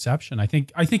than the exception. I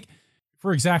think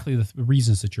for exactly the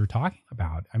reasons that you're talking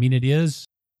about. I mean, it is,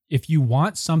 if you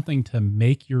want something to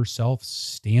make yourself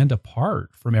stand apart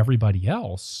from everybody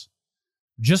else,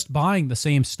 just buying the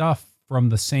same stuff from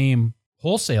the same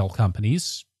wholesale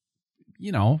companies,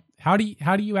 how do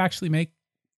you actually make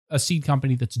a seed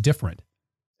company that's different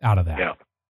out of that?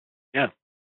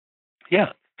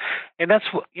 Yeah. And that's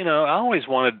what, I always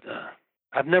wanted,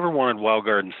 I've never wanted Wild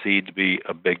Garden Seed to be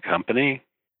a big company.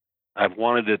 I've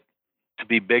wanted it to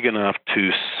be big enough to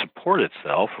support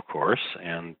itself, of course,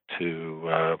 and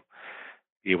to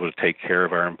be able to take care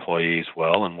of our employees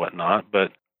well and whatnot.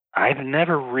 But I've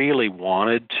never really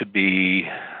wanted to be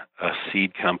a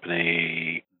seed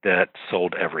company that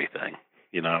sold everything.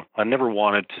 I never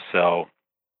wanted to sell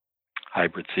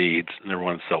hybrid seeds. I never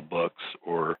wanted to sell books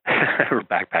or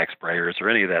backpack sprayers or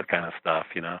any of that kind of stuff.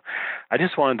 I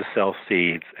just wanted to sell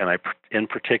seeds, and I, in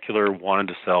particular, wanted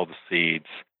to sell the seeds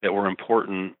that were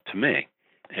important to me.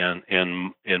 And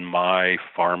in my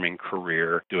farming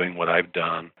career, doing what I've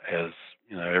done as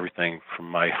everything from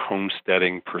my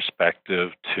homesteading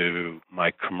perspective to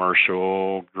my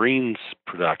commercial greens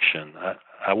production.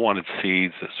 I wanted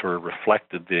seeds that sort of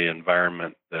reflected the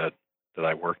environment that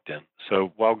I worked in.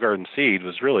 So Wild Garden Seed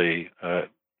was really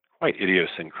quite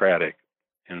idiosyncratic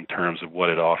in terms of what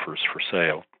it offers for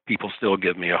sale. People still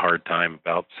give me a hard time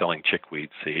about selling chickweed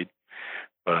seed,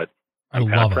 but I'm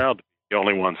kind of proud to be the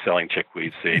only one selling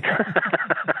chickweed seed.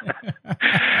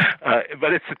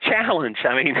 But it's a challenge.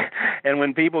 I mean, and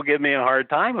when people give me a hard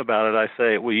time about it, I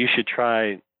say, well, you should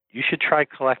try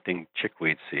collecting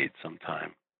chickweed seed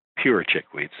sometime. Pure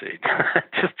chickweed seed.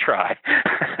 Just try.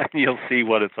 You'll see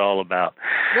what it's all about.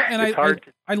 Well, and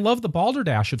I love the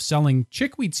balderdash of selling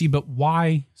chickweed seed, but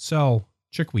why sell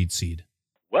chickweed seed?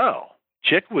 Well,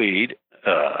 chickweed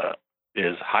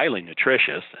is highly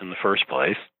nutritious in the first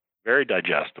place, very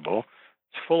digestible.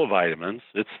 It's full of vitamins.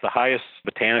 It's the highest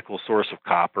botanical source of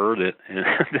copper that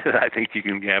I think you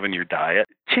can have in your diet.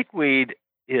 Chickweed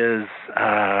is,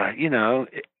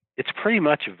 it's pretty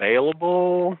much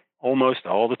available almost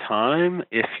all the time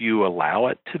if you allow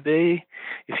it to be.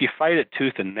 If you fight it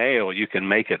tooth and nail, you can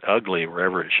make it ugly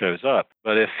wherever it shows up.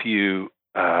 But if you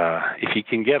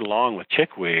can get along with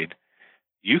chickweed,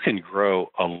 you can grow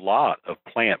a lot of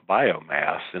plant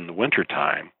biomass in the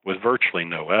wintertime with virtually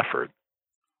no effort.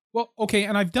 Well, okay,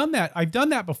 and I've done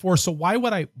that before. So why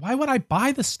would I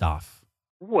buy the stuff?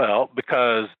 Well,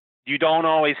 because you don't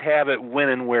always have it when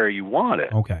and where you want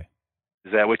it. Okay.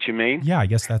 Is that what you mean? Yeah, I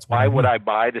guess that's what Why would I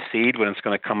buy the seed when it's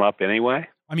going to come up anyway?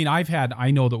 I mean,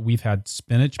 I know that we've had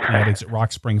spinach plantings at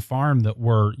Rock Spring Farm that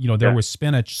were, there was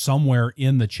spinach somewhere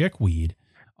in the chickweed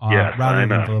rather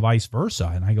than the vice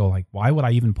versa. And I go like, why would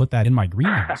I even put that in my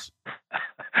greenhouse?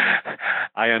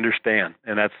 I understand.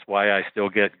 And that's why I still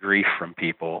get grief from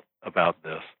people about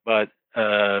this. But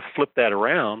flip that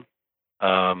around.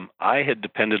 I had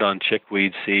depended on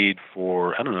chickweed seed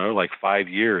for, 5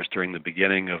 years during the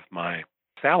beginning of my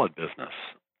salad business.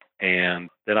 And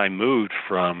then I moved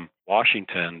from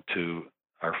Washington to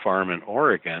our farm in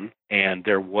Oregon, and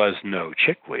there was no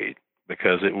chickweed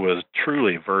because it was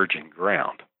truly virgin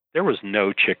ground. There was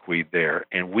no chickweed there,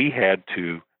 and we had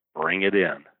to bring it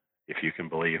in, if you can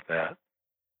believe that.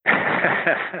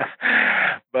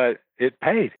 But it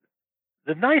paid.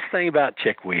 The nice thing about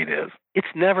chickweed is it's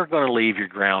never going to leave your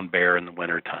ground bare in the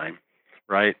wintertime,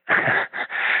 right?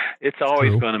 It's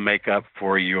always going to make up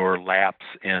for your lapse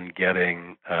in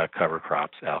getting cover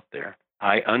crops out there.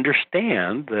 I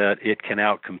understand that it can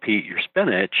outcompete your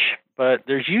spinach, but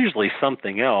there's usually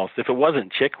something else. If it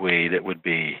wasn't chickweed, it would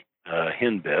be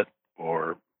henbit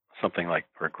or something like,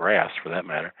 or grass for that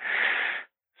matter.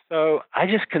 So I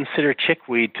just consider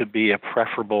chickweed to be a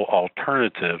preferable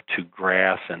alternative to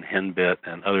grass and henbit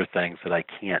and other things that I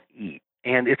can't eat.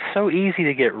 And it's so easy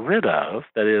to get rid of.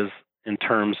 That is, in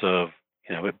terms of,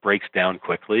 it breaks down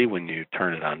quickly when you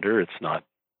turn it under. It's not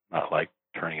like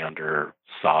turning under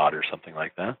sod or something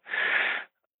like that.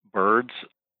 Birds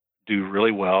do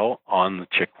really well on the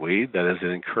chickweed. That is, it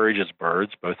encourages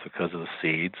birds both because of the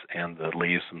seeds and the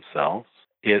leaves themselves.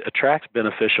 It attracts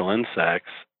beneficial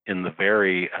insects in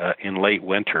late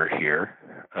winter here,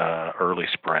 early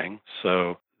spring.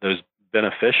 So those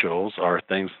beneficials are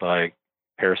things like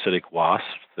parasitic wasps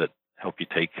that help you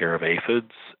take care of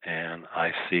aphids, and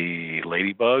I see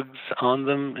ladybugs on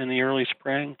them in the early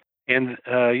spring. And,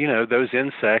 those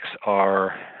insects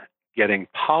are getting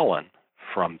pollen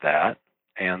from that,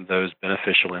 and those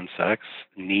beneficial insects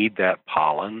need that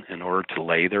pollen in order to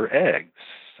lay their eggs.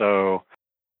 So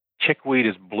chickweed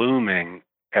is blooming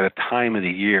at a time of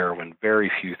the year when very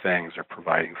few things are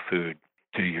providing food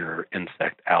to your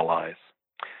insect allies.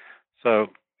 So,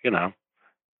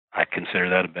 I consider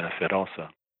that a benefit also.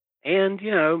 And,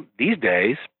 these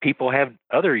days, people have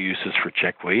other uses for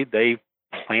chickweed. They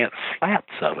plant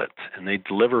flats of it, and they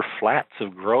deliver flats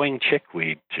of growing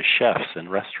chickweed to chefs in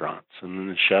restaurants. And then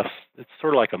the chefs, it's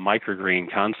sort of like a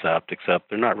microgreen concept, except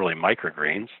they're not really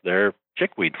microgreens. They're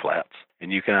chickweed flats.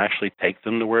 And you can actually take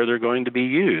them to where they're going to be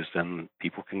used, and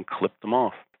people can clip them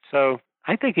off. So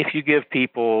I think if you give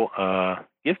people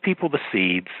the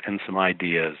seeds and some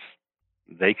ideas,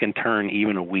 they can turn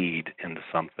even a weed into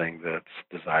something that's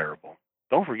desirable.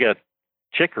 Don't forget,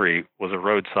 chicory was a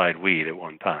roadside weed at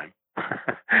one time.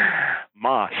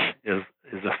 Mosh is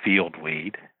a field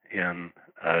weed in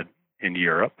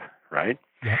Europe, right?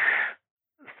 Yeah.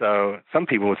 So some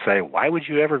people would say, why would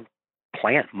you ever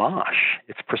plant mosh?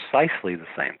 It's precisely the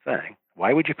same thing.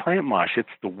 Why would you plant mosh? It's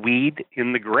the weed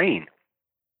in the grain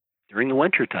during the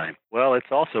wintertime. Well,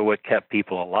 it's also what kept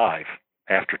people alive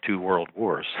after 2 world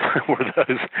wars, were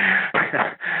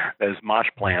those mosh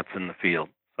plants in the field.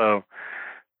 So,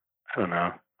 I don't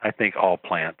know. I think all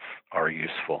plants are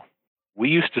useful. We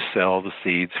used to sell the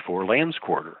seeds for lamb's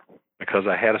quarter because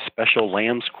I had a special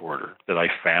lamb's quarter that I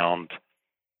found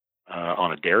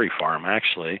on a dairy farm,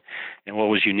 actually. And what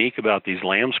was unique about these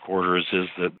lamb's quarters is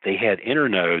that they had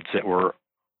internodes that were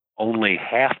only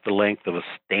half the length of a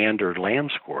standard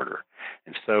lamb's quarter.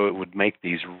 And so it would make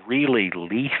these really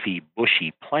leafy,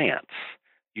 bushy plants.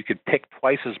 You could pick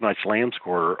twice as much lamb's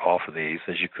quarter off of these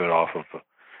as you could off of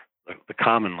the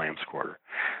common lamb's quarter.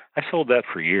 I sold that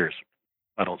for years.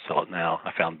 I don't sell it now.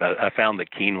 I found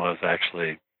that quinoa is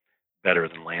actually better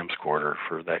than lamb's quarter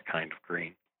for that kind of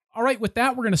green. All right, with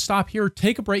that, we're going to stop here,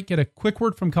 take a break, get a quick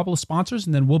word from a couple of sponsors,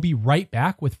 and then we'll be right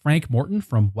back with Frank Morton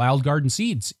from Wild Garden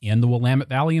Seeds in the Willamette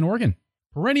Valley in Oregon.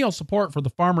 Perennial support for the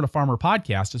Farmer to Farmer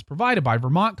podcast is provided by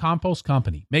Vermont Compost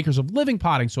Company, makers of living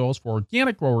potting soils for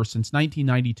organic growers since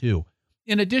 1992.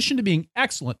 In addition to being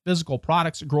excellent physical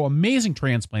products that grow amazing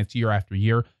transplants year after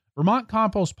year, Vermont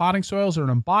Compost potting soils are an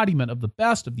embodiment of the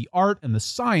best of the art and the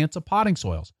science of potting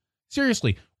soils.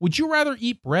 Seriously, would you rather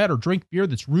eat bread or drink beer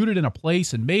that's rooted in a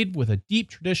place and made with a deep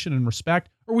tradition and respect,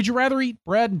 or would you rather eat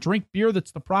bread and drink beer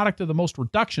that's the product of the most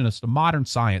reductionist of modern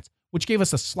science, which gave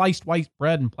us a sliced white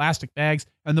bread in plastic bags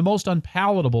and the most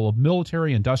unpalatable of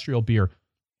military industrial beer?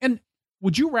 And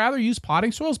would you rather use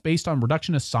potting soils based on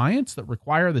reductionist science that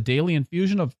require the daily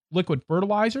infusion of liquid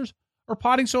fertilizers, or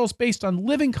potting soils based on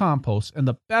living compost and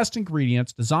the best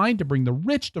ingredients designed to bring the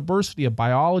rich diversity of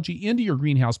biology into your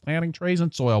greenhouse planting trays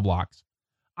and soil blocks?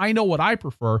 I know what I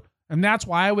prefer, and that's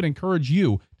why I would encourage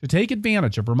you to take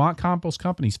advantage of Vermont Compost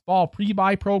Company's fall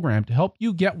pre-buy program to help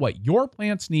you get what your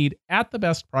plants need at the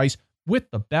best price with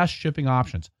the best shipping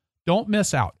options. Don't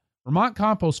miss out. Vermont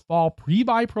Compost fall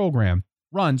pre-buy program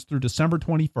runs through December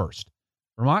 21st.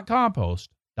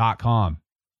 VermontCompost.com.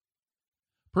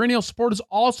 Perennial support is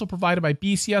also provided by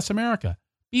BCS America.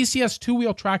 BCS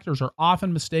two-wheel tractors are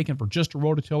often mistaken for just a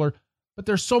rototiller, but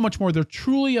there's so much more. They're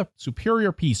truly a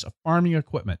superior piece of farming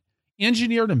equipment.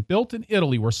 Engineered and built in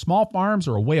Italy, where small farms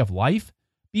are a way of life,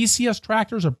 BCS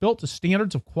tractors are built to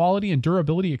standards of quality and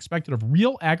durability expected of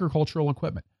real agricultural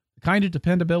equipment, the kind of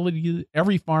dependability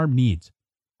every farm needs.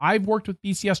 I've worked with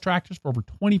BCS tractors for over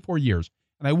 24 years,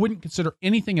 and I wouldn't consider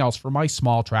anything else for my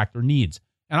small tractor needs.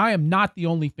 And I am not the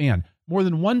only fan. More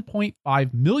than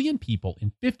 1.5 million people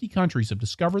in 50 countries have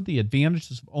discovered the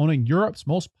advantages of owning Europe's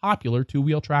most popular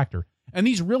two-wheel tractor. And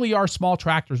these really are small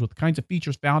tractors with the kinds of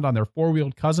features found on their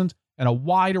four-wheeled cousins and a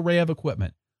wide array of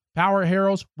equipment. Power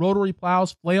harrows, rotary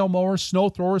plows, flail mowers, snow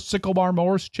throwers, sickle bar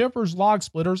mowers, chippers, log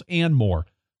splitters, and more.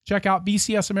 Check out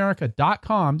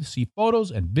bcsamerica.com to see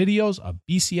photos and videos of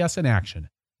BCS in action.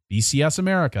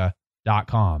 bcsamerica.com.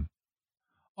 wildgardenseeds.com.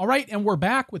 All right, and we're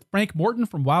back with Frank Morton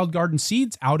from Wild Garden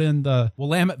Seeds out in the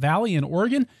Willamette Valley in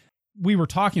Oregon. We were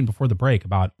talking before the break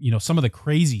about, some of the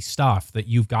crazy stuff that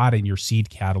you've got in your seed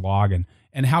catalog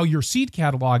and how your seed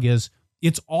catalog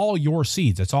it's all your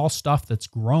seeds. It's all stuff that's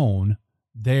grown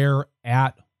there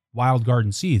at Wild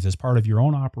Garden Seeds as part of your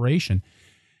own operation.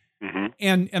 Mm-hmm.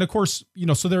 And of course,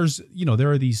 so there's,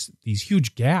 there are these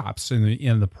huge gaps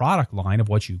in the product line of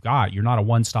what you've got. You're not a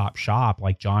one-stop shop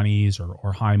like Johnny's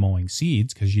or High Mowing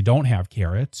Seeds because you don't have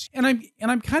carrots. And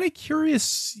I'm kind of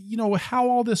curious, how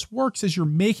all this works as you're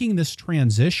making this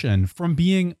transition from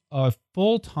being a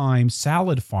full-time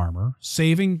salad farmer,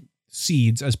 saving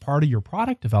seeds as part of your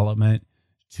product development,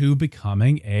 to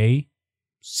becoming a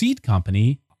seed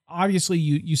company. Obviously,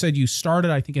 you said you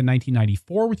started, I think, in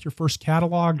 1994 with your first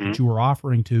catalog that you were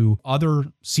offering to other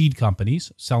seed companies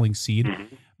selling seed.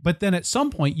 Mm-hmm. But then at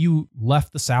some point, you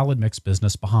left the salad mix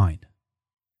business behind.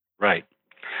 Right.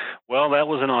 Well, that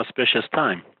was an auspicious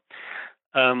time.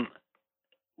 Karen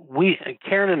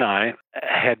and I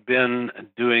had been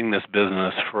doing this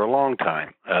business for a long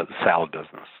time, the salad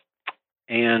business.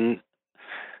 And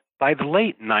by the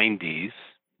late 90s,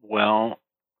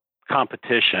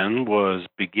 competition was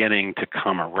beginning to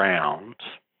come around,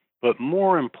 but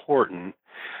more important,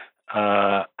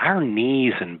 our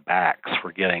knees and backs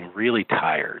were getting really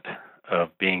tired of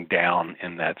being down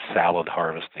in that salad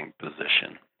harvesting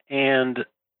position. And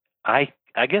I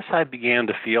guess I began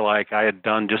to feel like I had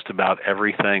done just about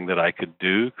everything that I could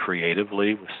do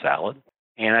creatively with salad,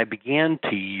 and I began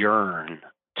to yearn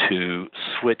to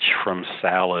switch from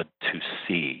salad to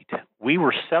seed. We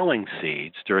were selling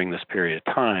seeds during this period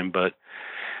of time, but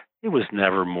it was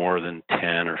never more than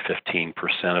 10 or 15%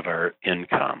 of our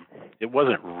income. It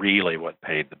wasn't really what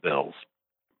paid the bills.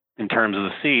 In terms of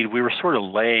the seed, we were sort of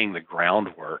laying the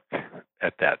groundwork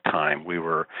at that time. We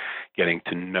were getting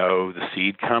to know the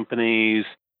seed companies.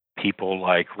 People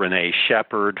like Renee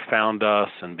Shepard found us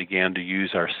and began to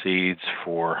use our seeds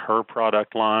for her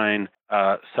product line.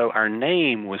 So our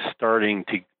name was starting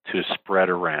to spread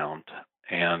around,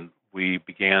 and we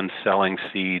began selling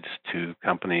seeds to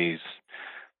companies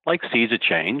like Seeds of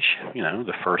Change,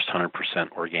 the first 100%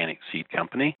 organic seed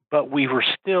company. But we were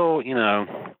still,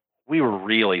 we were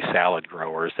really salad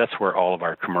growers. That's where all of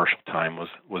our commercial time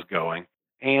was going.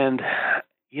 And,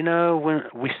 when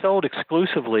we sold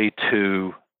exclusively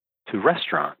to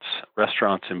restaurants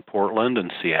in Portland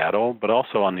and Seattle, but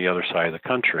also on the other side of the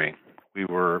country. We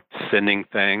were sending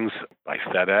things by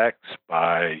FedEx,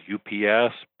 by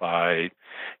UPS, by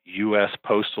U.S.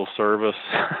 Postal Service,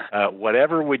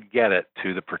 whatever would get it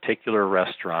to the particular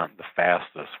restaurant the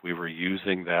fastest. We were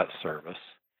using that service.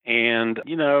 And,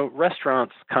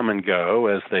 restaurants come and go,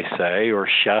 as they say, or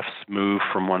chefs move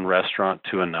from one restaurant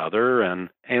to another. And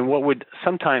what would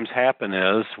sometimes happen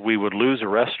is we would lose a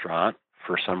restaurant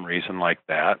for some reason like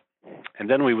that, and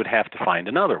then we would have to find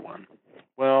another one.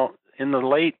 Well, in the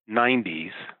late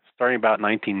 90s, starting about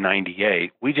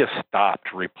 1998, we just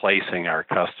stopped replacing our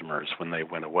customers when they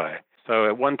went away. So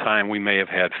at one time, we may have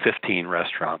had 15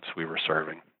 restaurants we were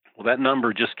serving. Well, that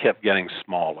number just kept getting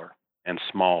smaller and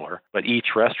smaller, but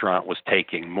each restaurant was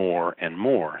taking more and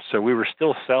more. So we were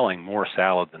still selling more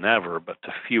salad than ever, but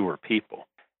to fewer people.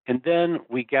 And then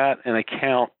we got an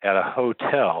account at a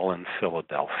hotel in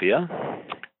Philadelphia,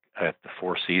 at the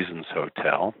Four Seasons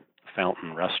Hotel,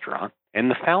 Fountain Restaurant. And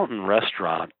the Fountain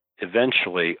Restaurant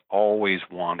eventually always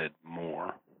wanted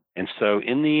more. And so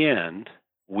in the end,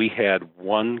 we had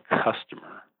one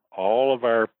customer. All of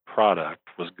our product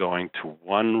was going to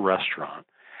one restaurant.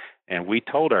 And we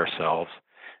told ourselves,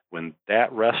 when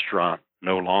that restaurant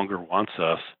no longer wants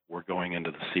us, we're going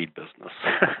into the seed business.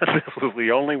 This was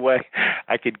the only way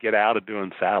I could get out of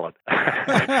doing salad.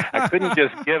 I couldn't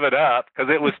just give it up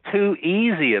because it was too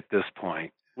easy at this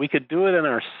point. We could do it in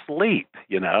our sleep,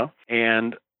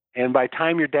 and by the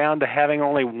time you're down to having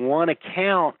only one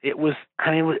account, it was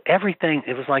everything.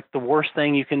 It was like the worst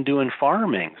thing you can do in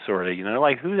farming, sort of,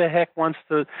 like who the heck wants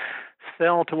to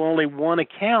sell to only one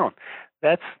account?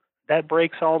 That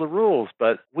breaks all the rules.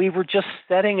 But we were just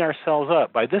setting ourselves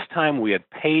up. By this time, we had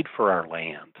paid for our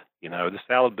land. The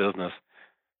salad business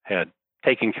had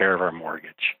taken care of our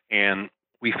mortgage, and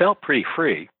we felt pretty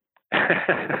free.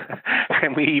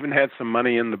 And we even had some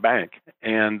money in the bank.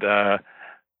 And,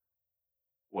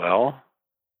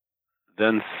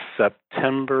 then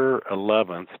September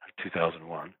 11th,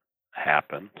 2001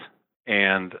 happened.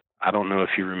 And I don't know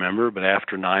if you remember, but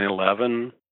after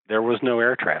 9/11, there was no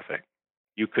air traffic.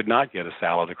 You could not get a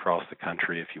salad across the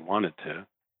country if you wanted to.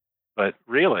 But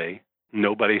really,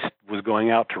 nobody was going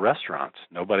out to restaurants.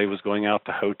 Nobody was going out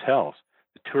to hotels.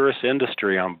 The tourist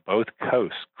industry on both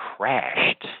coasts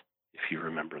crashed. If if you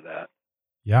remember that.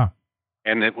 Yeah.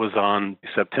 And it was on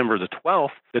September the 12th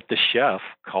that the chef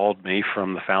called me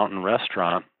from the Fountain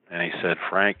Restaurant, and he said,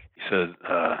 Frank, he said,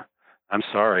 I'm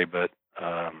sorry, but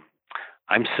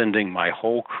I'm sending my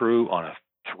whole crew on a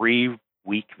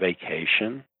 3-week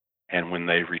vacation, and when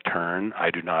they return, I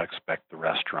do not expect the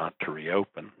restaurant to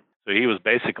reopen. So he was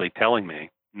basically telling me,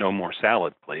 no more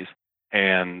salad, please.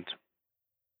 And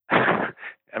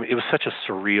I mean, it was such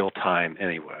a surreal time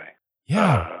anyway.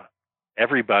 Yeah.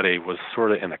 Everybody was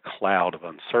sort of in a cloud of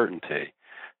uncertainty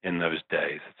in those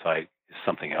days. It's like, is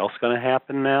something else going to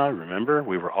happen now? Remember,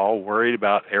 we were all worried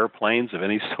about airplanes of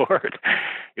any sort.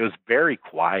 It was very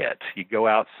quiet. You go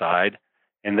outside,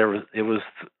 and the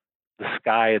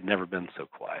sky had never been so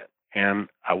quiet. And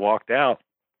I walked out.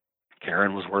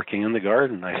 Karen was working in the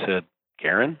garden. I said,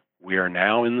 Karen, we are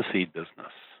now in the seed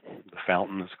business. The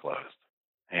fountain is closed.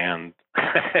 And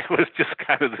it was just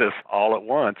kind of this all at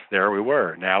once. There we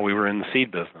were. Now we were in the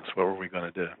seed business. What were we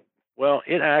going to do? Well,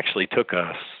 it actually took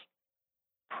us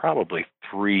probably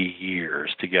 3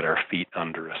 years to get our feet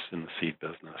under us in the seed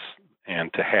business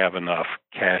and to have enough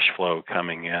cash flow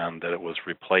coming in that it was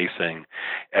replacing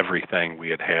everything we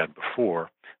had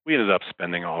before. We ended up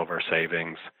spending all of our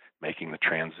savings making the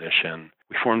transition.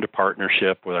 We formed a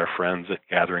partnership with our friends at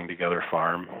Gathering Together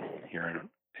Farm here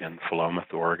in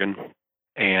Philomath, Oregon.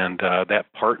 And that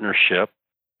partnership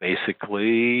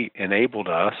basically enabled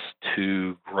us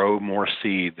to grow more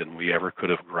seed than we ever could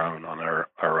have grown on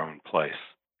our own place.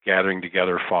 Gathering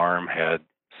Together Farm had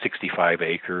 65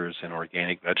 acres in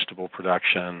organic vegetable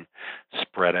production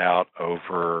spread out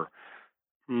over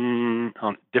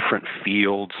on different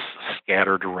fields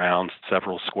scattered around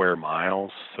several square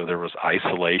miles. So there was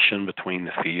isolation between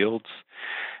the fields.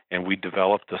 And we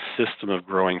developed a system of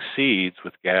growing seeds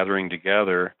with Gathering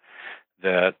Together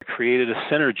that created a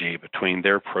synergy between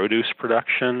their produce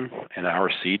production and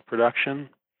our seed production.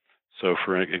 So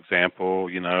for example,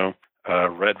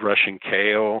 red Russian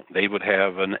kale, they would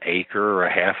have an acre or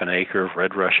a half an acre of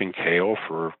red Russian kale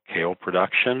for kale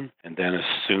production. And then as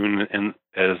soon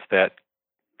as that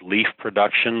leaf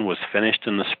production was finished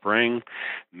in the spring,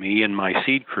 me and my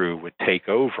seed crew would take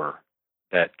over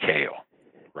that kale,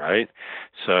 right?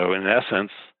 So in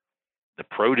essence, the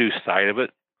produce side of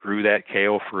it grew that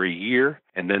kale for a year,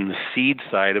 and then the seed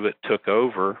side of it took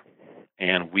over,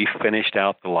 and we finished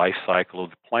out the life cycle of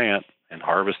the plant and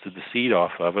harvested the seed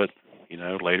off of it,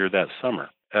 later that summer.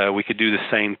 We could do the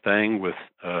same thing with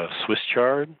Swiss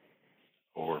chard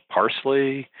or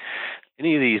parsley,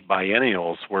 any of these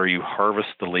biennials where you harvest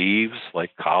the leaves,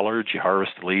 like collards, you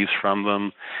harvest the leaves from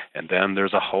them, and then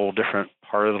there's a whole different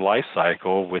part of the life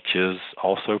cycle, which is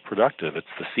also productive. It's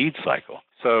the seed cycle.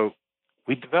 So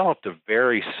we developed a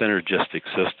very synergistic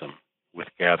system with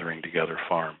Gathering Together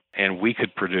Farm, and we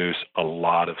could produce a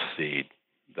lot of seed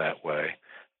that way,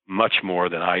 much more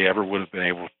than I ever would have been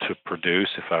able to produce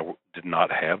if I did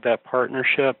not have that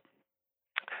partnership.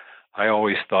 I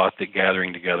always thought that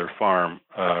Gathering Together Farm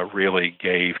really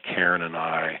gave Karen and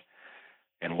I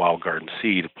and Wild Garden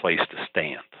Seed a place to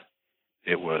stand.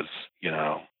 It was,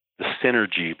 the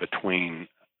synergy between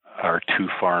our two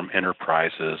farm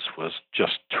enterprises was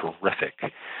just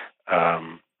terrific.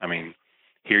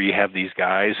 Here you have these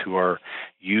guys who are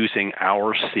using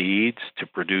our seeds to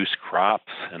produce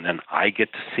crops, and then I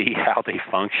get to see how they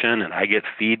function, and I get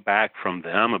feedback from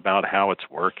them about how it's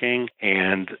working.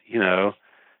 And,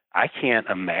 I can't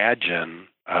imagine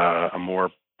a more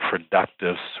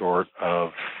productive sort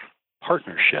of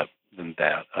partnership than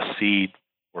that, a seed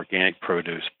organic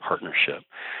produce partnership.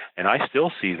 And I still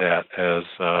see that as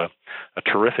a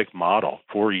terrific model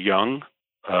for young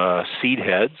seed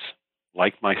heads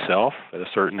like myself at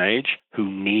a certain age who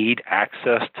need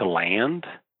access to land.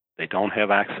 They don't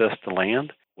have access to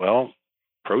land. Well,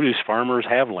 produce farmers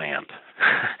have land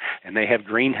and they have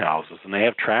greenhouses and they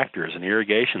have tractors and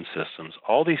irrigation systems,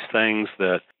 all these things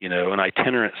that, an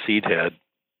itinerant seed head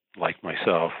like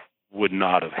myself would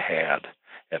not have had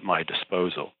at my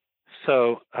disposal.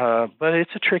 So, but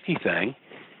it's a tricky thing,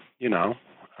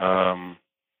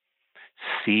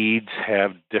 seeds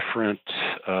have different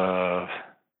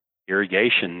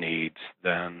irrigation needs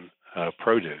than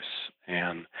produce.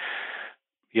 And,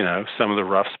 some of the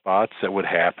rough spots that would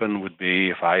happen would be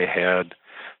if I had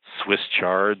Swiss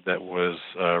chard that was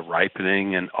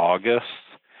ripening in August,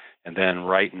 and then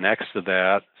right next to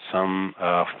that, some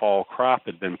fall crop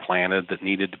had been planted that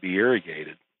needed to be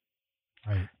irrigated.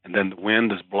 Right. And then the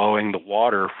wind is blowing the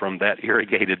water from that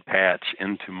irrigated patch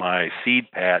into my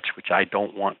seed patch, which I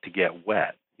don't want to get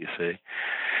wet, you see.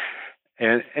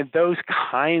 And those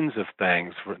kinds of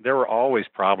things, there were always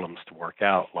problems to work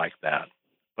out like that.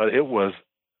 But it was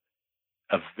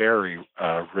a very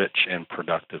rich and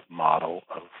productive model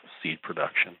of seed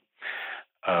production.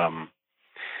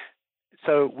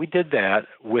 So we did that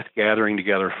with Gathering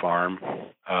Together Farm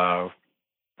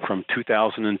from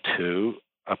 2002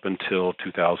 up until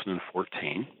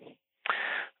 2014.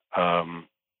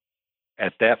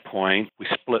 At that point, we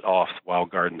split off Wild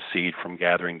Garden Seed from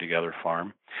Gathering Together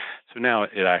Farm. So now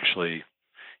it actually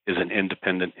is an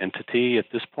independent entity at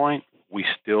this point. We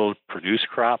still produce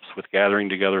crops with Gathering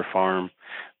Together Farm,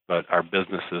 but our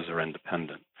businesses are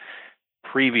independent.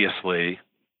 Previously,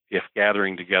 if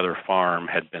Gathering Together Farm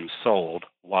had been sold,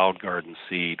 Wild Garden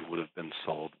Seed would have been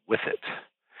sold with it.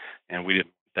 And we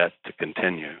didn't want that to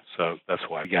continue. So that's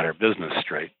why we got our business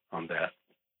straight on that.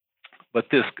 But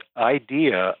this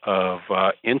idea of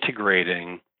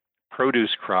integrating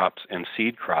produce crops and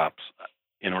seed crops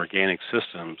in organic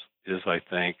systems is, I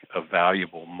think, a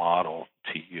valuable model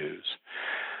to use.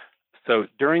 So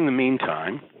during the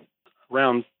meantime,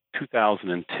 around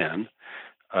 2010,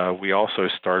 we also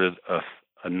started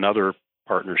another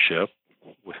partnership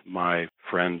with my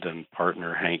friend and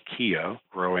partner, Hank Keogh,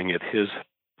 growing at his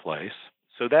place.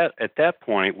 So that at that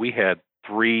point, we had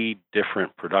 3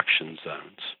 different production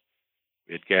zones.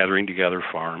 We had Gathering Together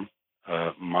Farm,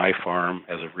 my farm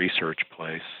as a research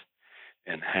place,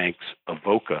 and Hank's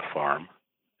Avoca Farm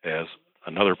as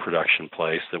another production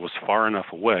place that was far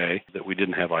enough away that we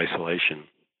didn't have isolation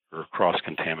or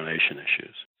cross-contamination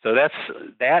issues. So that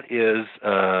is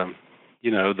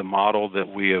the model that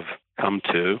we have come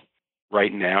to.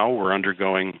 Right now, we're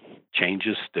undergoing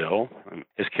changes still.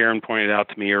 As Karen pointed out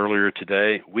to me earlier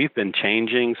today, we've been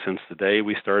changing since the day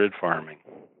we started farming.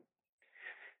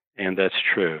 And that's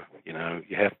true. You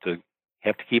have to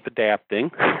keep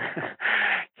adapting.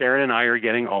 Karen and I are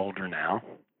getting older now.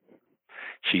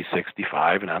 She's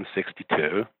 65 and I'm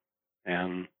 62.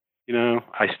 And,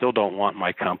 I still don't want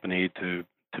my company to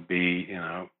be,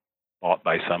 bought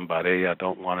by somebody. I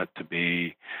don't want it to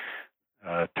be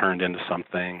turned into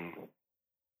something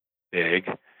big.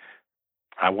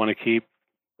 I want to keep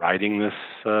riding this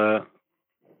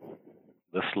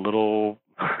little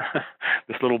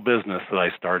this little business that I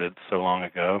started so long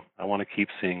ago. I want to keep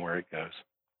seeing where it goes.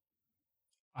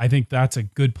 I think that's a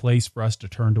good place for us to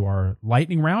turn to our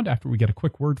lightning round after we get a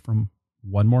quick word from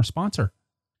one more sponsor.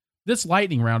 This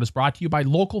lightning round is brought to you by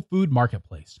Local Food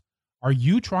Marketplace. Are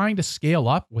you trying to scale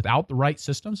up without the right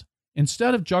systems?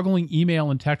 Instead of juggling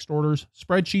email and text orders,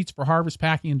 spreadsheets for harvest,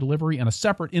 packing, and delivery, and a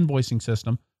separate invoicing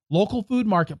system, Local Food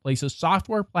Marketplace's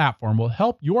software platform will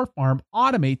help your farm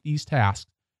automate these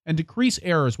tasks and decrease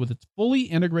errors with its fully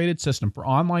integrated system for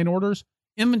online orders,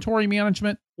 inventory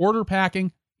management, order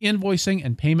packing, invoicing,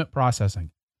 and payment processing.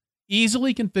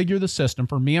 Easily configure the system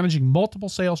for managing multiple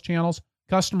sales channels,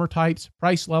 customer types,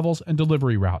 price levels, and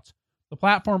delivery routes. The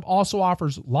platform also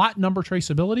offers lot number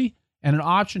traceability and an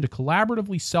option to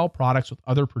collaboratively sell products with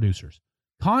other producers.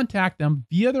 Contact them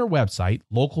via their website,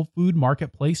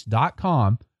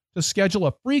 localfoodmarketplace.com, to schedule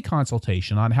a free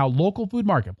consultation on how Local Food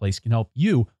Marketplace can help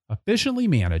you efficiently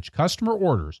manage customer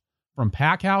orders from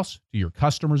pack house to your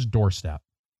customer's doorstep.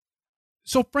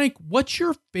 So, Frank, what's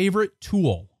your favorite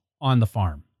tool on the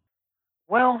farm?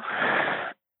 Well,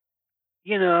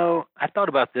 I thought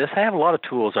about this. I have a lot of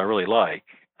tools I really like.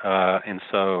 And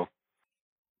so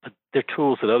they're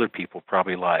tools that other people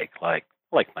probably like my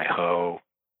hoe.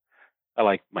 I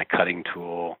like my cutting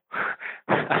tool.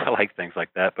 I like things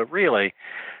like that. But really,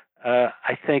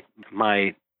 I think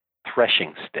my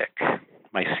threshing stick,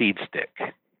 my seed stick,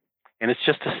 and it's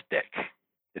just a stick.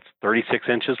 It's 36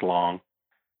 inches long.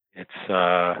 It's,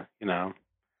 about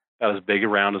as big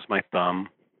around as my thumb.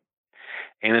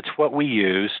 And it's what we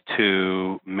use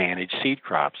to manage seed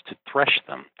crops, to thresh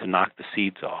them, to knock the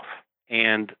seeds off.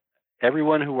 And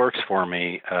everyone who works for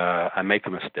me, I make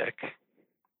them a stick,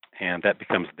 and that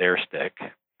becomes their stick.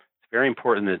 It's very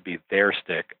important that it be their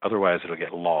stick, otherwise it'll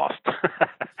get lost.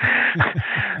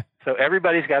 So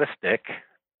everybody's got a stick,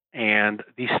 and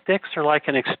these sticks are like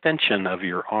an extension of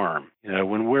your arm.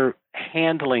 When we're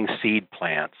handling seed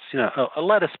plants, a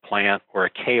lettuce plant or a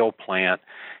kale plant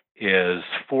is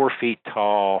 4 feet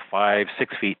tall, 5,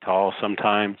 6 feet tall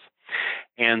sometimes,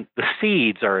 and the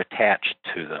seeds are attached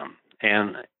to them,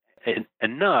 and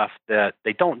enough that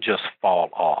they don't just fall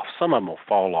off. Some of them will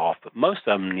fall off, but most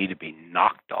of them need to be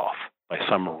knocked off by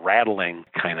some rattling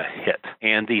kind of hit.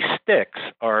 And these sticks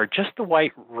are just the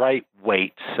right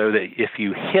weight so that if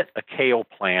you hit a kale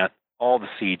plant, all the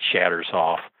seed shatters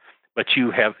off. But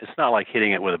it's not like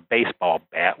hitting it with a baseball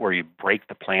bat where you break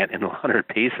the plant into 100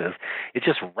 pieces. It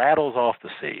just rattles off the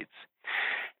seeds.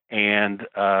 And,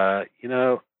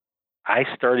 I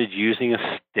started using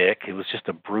a stick. It was just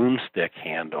a broomstick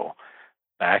handle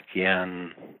back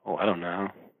in, I don't know,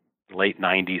 late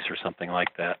 90s or something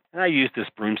like that. And I used this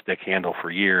broomstick handle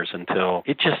for years until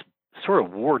it just sort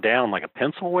of wore down like a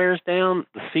pencil wears down.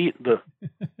 The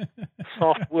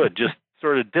soft wood just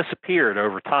sort of disappeared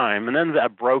over time, and then I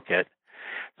broke it.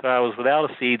 So I was without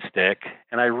a seed stick,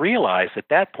 and I realized at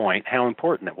that point how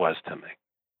important it was to me.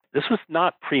 This was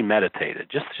not premeditated,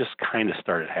 just kind of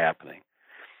started happening.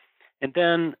 And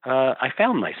then I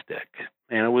found my stick,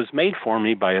 and it was made for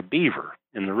me by a beaver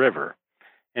in the river.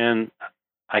 And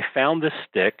I found this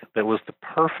stick that was the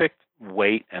perfect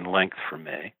weight and length for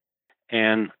me.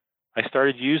 And I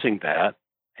started using that,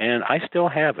 and I still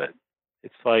have it.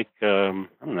 It's like, I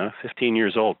don't know, 15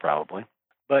 years old probably.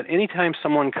 But anytime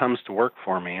someone comes to work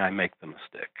for me, I make them a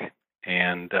stick.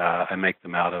 And I make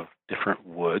them out of different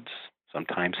woods,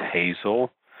 sometimes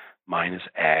hazel. Mine is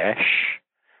ash.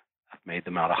 I've made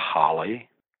them out of holly,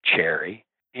 cherry.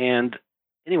 And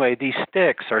anyway, these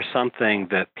sticks are something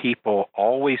that people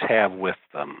always have with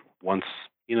them. Once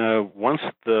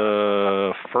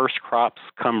the first crops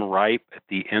come ripe at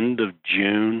the end of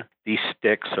June, these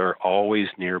sticks are always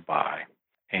nearby.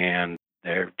 And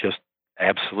they're just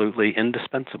absolutely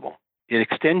indispensable. It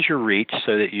extends your reach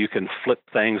so that you can flip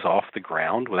things off the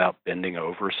ground without bending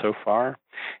over so far.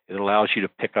 It allows you to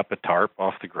pick up a tarp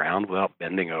off the ground without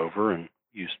bending over and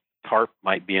use. Tarp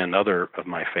might be another of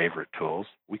my favorite tools.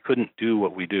 We couldn't do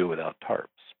what we do without tarps.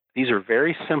 These are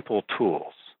very simple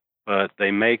tools, but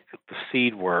they make the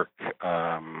seed work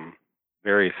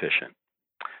very efficient.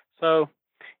 So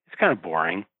it's kind of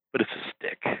boring, but it's a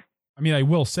stick. I mean, I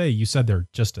will say you said they're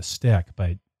just a stick,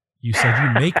 but you said you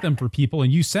make them for people,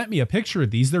 and you sent me a picture of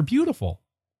these. They're beautiful.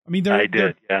 I mean,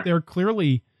 they're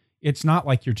clearly, it's not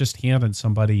like you're just handing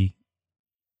somebody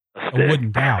a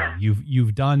wooden dowel.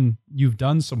 You've done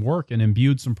some work and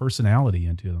imbued some personality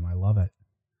into them. I love it.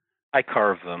 I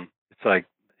carve them. It's like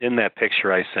in that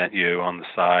picture I sent you on the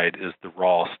side is the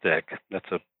raw stick.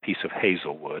 That's a piece of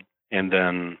hazel wood. And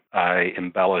then I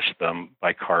embellish them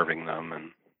by carving them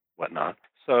and whatnot.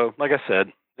 So like I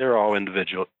said, they're all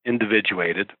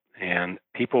individuated, and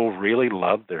people really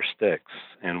love their sticks.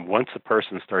 And once a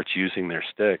person starts using their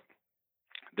stick,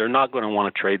 they're not going to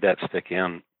want to trade that stick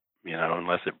in,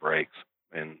 unless it breaks,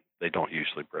 and they don't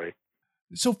usually break.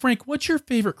 So, Frank, what's your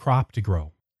favorite crop to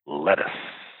grow? Lettuce.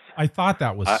 I thought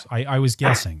that was, I was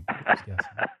guessing.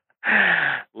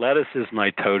 Lettuce is my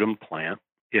totem plant.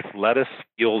 If lettuce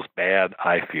feels bad,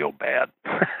 I feel bad.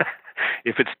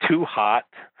 If it's too hot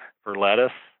for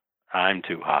lettuce, I'm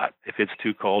too hot. If it's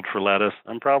too cold for lettuce,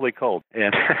 I'm probably cold.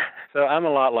 And so I'm a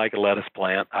lot like a lettuce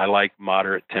plant. I like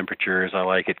moderate temperatures. I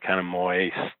like it kind of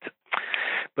moist.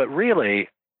 But really,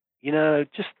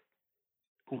 just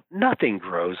nothing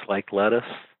grows like lettuce.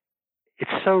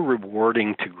 It's so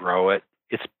rewarding to grow it.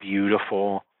 It's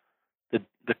beautiful.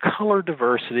 The color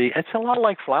diversity, it's a lot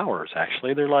like flowers,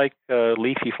 actually. They're like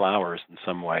leafy flowers in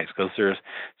some ways, because there's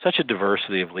such a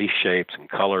diversity of leaf shapes and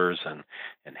colors and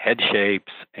head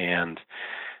shapes. And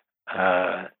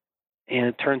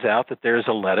it turns out that there's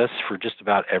a lettuce for just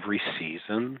about every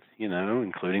season,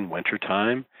 including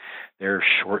wintertime. There are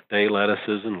short day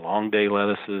lettuces and long day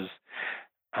lettuces.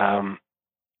 And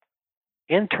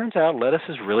it turns out lettuce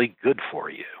is really good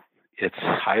for you. It's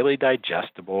highly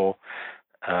digestible.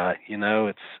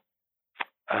 It's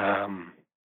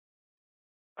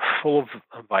full of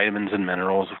vitamins and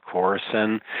minerals, of course.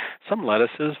 And some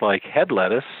lettuces, like head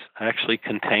lettuce, actually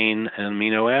contain an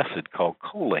amino acid called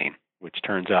choline, which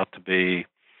turns out to be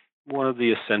one of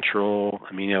the essential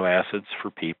amino acids for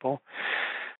people.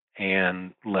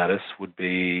 And lettuce would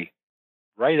be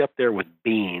right up there with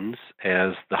beans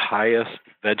as the highest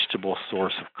vegetable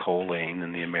source of choline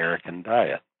in the American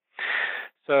diet.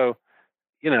 So,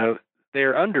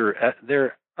 they're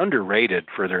underrated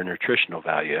for their nutritional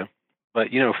value, but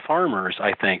farmers,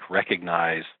 I think,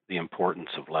 recognize the importance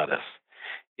of lettuce.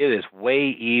 It is way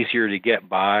easier to get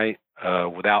by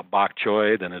without bok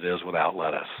choy than it is without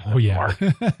lettuce. Oh yeah,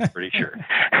 pretty sure.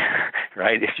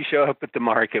 Right? If you show up at the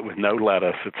market with no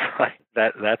lettuce, it's like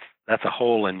that's a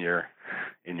hole in your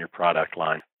product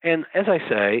line. And as I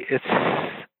say,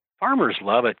 farmers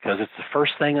love it because it's the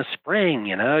first thing of spring.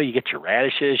 You get your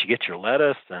radishes, you get your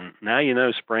lettuce, and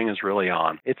now spring is really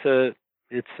on.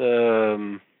 It's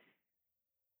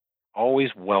always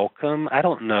welcome. I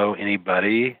don't know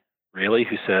anybody really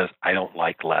who says I don't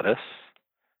like lettuce.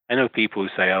 I know people who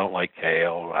say I don't like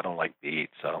kale, I don't like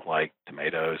beets, I don't like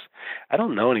tomatoes. I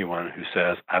don't know anyone who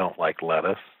says I don't like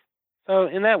lettuce. So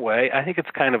in that way, I think it's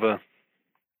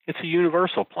a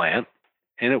universal plant,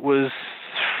 and it was,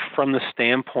 from the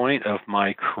standpoint of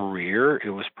my career, it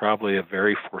was probably a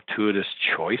very fortuitous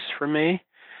choice for me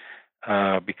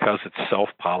because it's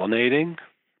self-pollinating.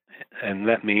 and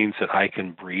that means that I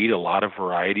can breed a lot of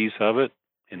varieties of it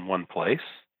in one place,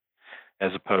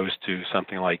 as opposed to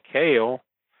something like kale.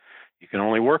 You can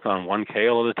only work on one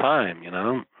kale at a time,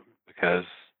 because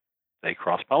they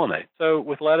cross-pollinate. So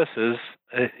with lettuces,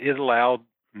 it allowed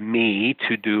me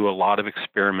to do a lot of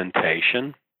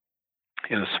experimentation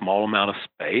in a small amount of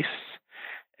space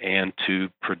and to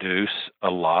produce a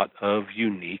lot of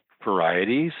unique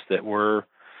varieties that were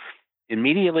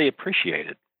immediately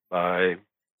appreciated by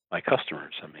my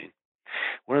customers.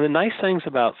 One of the nice things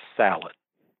about salad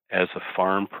as a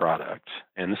farm product,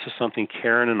 and this is something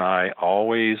Karen and I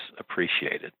always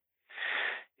appreciated,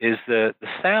 is that the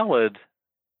salad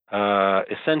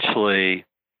essentially,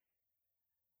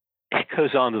 it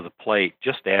goes onto the plate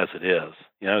just as it is.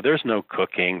 There's no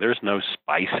cooking, there's no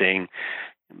spicing.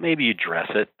 Maybe you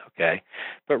dress it, okay.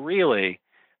 But really,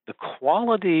 the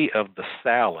quality of the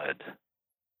salad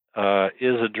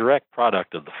is a direct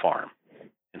product of the farm.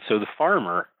 And so the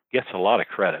farmer gets a lot of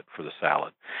credit for the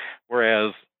salad.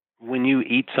 Whereas when you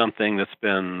eat something that's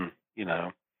been,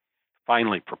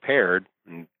 finely prepared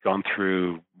and gone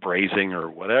through braising or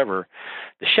whatever,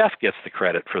 the chef gets the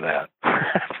credit for that,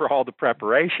 for all the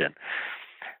preparation.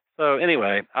 So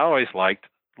anyway, I always liked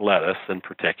lettuce in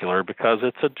particular because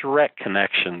it's a direct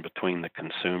connection between the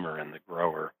consumer and the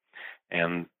grower.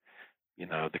 And,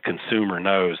 the consumer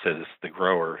knows that it's the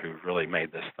grower who really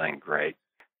made this thing great.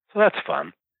 So that's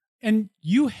fun. And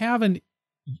you have an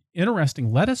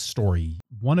interesting lettuce story.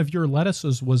 One of your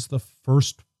lettuces was the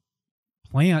first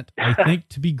plant, I think,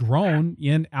 to be grown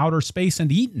in outer space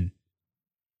and eaten.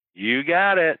 You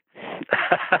got it.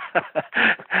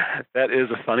 That is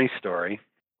a funny story.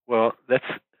 Well,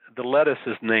 the lettuce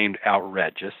is named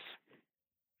outrageous.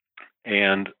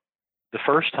 And the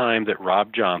first time that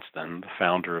Rob Johnston, the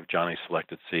founder of Johnny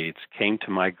Selected Seeds, came to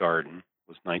my garden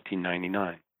was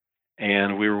 1999.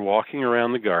 And we were walking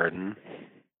around the garden,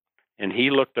 and he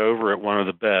looked over at one of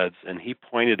the beds, and he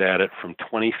pointed at it from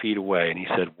 20 feet away, and he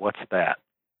said, "What's that?"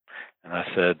 And I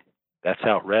said, "That's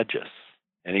outrageous."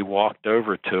 And he walked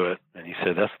over to it, and he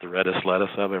said, "That's the reddest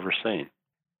lettuce I've ever seen."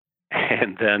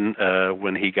 And then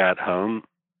when he got home,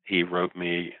 he wrote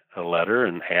me a letter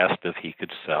and asked if he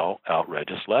could sell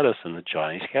outrageous lettuce in the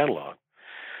Johnny's catalog.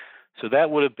 So that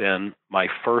would have been my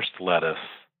first lettuce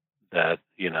that,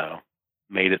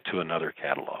 made it to another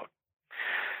catalog.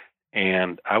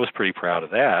 And I was pretty proud of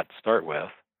that to start with.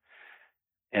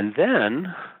 And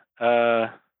then, I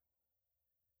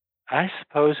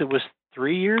suppose it was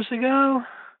 3 years ago,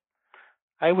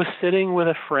 I was sitting with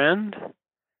a friend,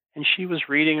 and she was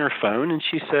reading her phone, and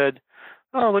she said,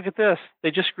 "Oh, look at this.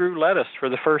 They just grew lettuce for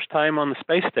the first time on the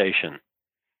space station."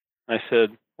 I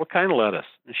said, "What kind of lettuce?"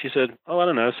 And she said, "Oh, I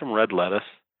don't know, some red lettuce."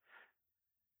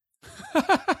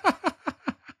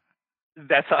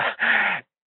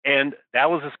 And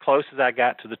that was as close as I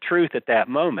got to the truth at that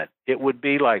moment. It would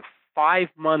be like 5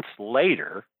 months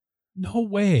later. No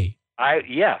way.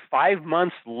 5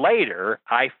 months later,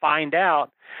 I find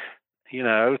out,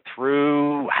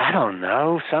 through, I don't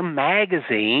know, some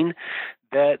magazine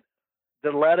that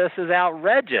the lettuce is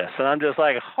outrageous. And I'm just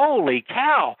like, holy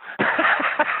cow.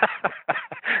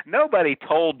 Nobody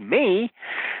told me.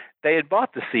 They had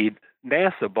bought the seed.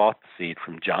 NASA bought the seed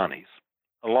from Johnny's,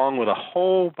 along with a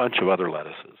whole bunch of other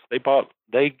lettuces.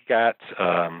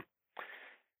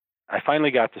 I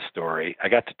finally got the story. I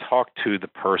got to talk to the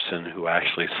person who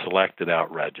actually selected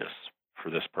outrageous for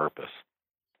this purpose.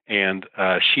 And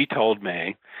she told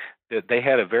me that they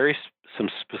had some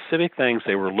specific things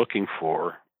they were looking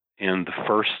for in the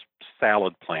first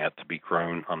salad plant to be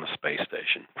grown on the space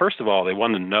station. First of all, they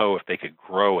wanted to know if they could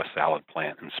grow a salad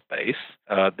plant in space.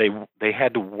 They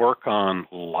had to work on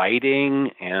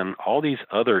lighting and all these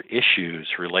other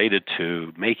issues related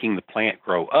to making the plant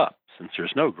grow up. Since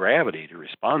there's no gravity to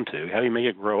respond to, how do you make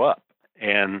it grow up?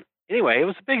 And anyway, it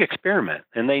was a big experiment,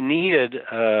 and they needed,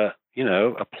 a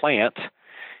plant,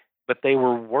 but they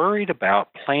were worried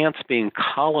about plants being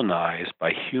colonized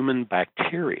by human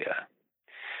bacteria.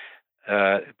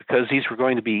 Because these were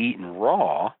going to be eaten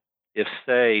raw, if,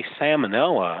 say,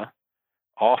 salmonella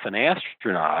off an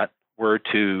astronaut were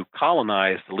to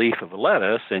colonize the leaf of a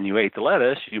lettuce and you ate the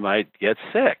lettuce, you might get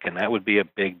sick, and that would be a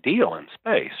big deal in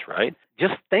space, right?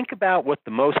 Just think about what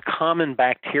the most common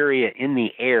bacteria in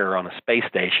the air on a space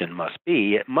station must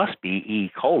be. It must be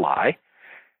E. coli.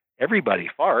 Everybody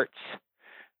farts.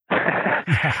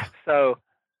 So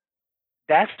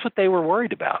that's what they were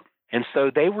worried about. And so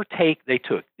they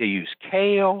used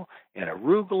kale and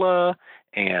arugula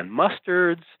and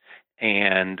mustards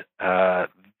and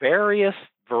various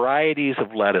varieties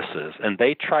of lettuces, and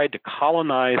they tried to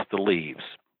colonize the leaves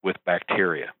with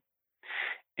bacteria.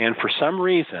 And for some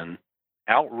reason,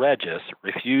 outrageous,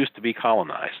 refused to be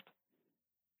colonized.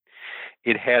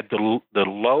 It had the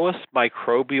lowest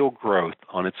microbial growth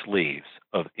on its leaves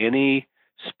of any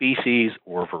species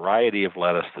or variety of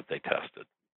lettuce that they tested.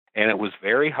 And it was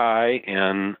very high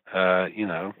in,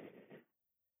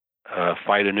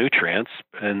 phytonutrients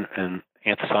and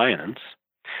anthocyanins.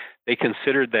 They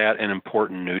considered that an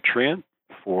important nutrient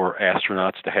for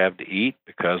astronauts to have to eat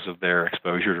because of their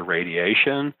exposure to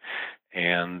radiation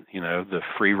and, the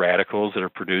free radicals that are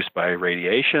produced by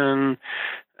radiation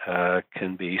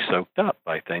can be soaked up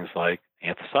by things like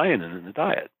anthocyanin in the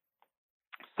diet.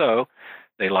 So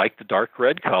they liked the dark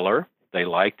red color. They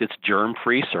liked its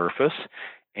germ-free surface,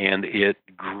 and it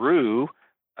grew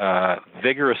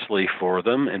vigorously for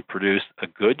them and produced a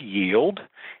good yield,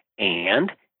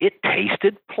 and it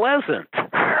tasted pleasant.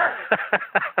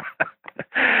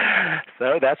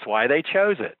 So that's why they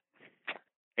chose it.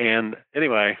 And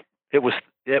anyway, it was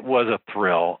a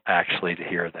thrill, actually, to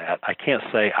hear that. I can't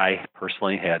say I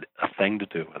personally had a thing to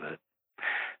do with it,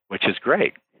 which is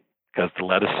great because the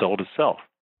lettuce sold itself.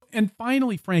 And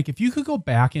finally, Frank, if you could go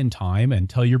back in time and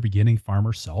tell your beginning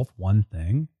farmer self one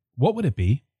thing, what would it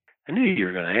be? I knew you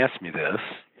were going to ask me this,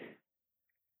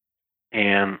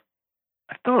 and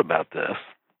I thought about this.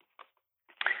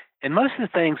 And most of the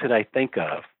things that I think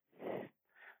of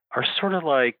are sort of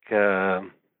like, they're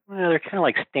kind of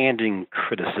like standing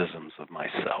criticisms of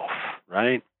myself,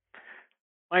 right?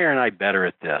 Why aren't I better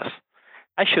at this?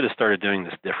 I should have started doing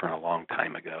this different a long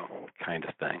time ago, kind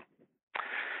of thing.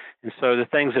 And so the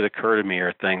things that occur to me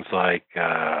are things like,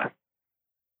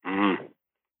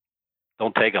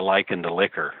 don't take a liking to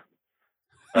liquor.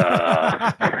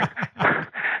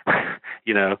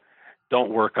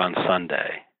 Don't work on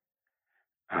Sunday.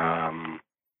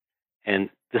 And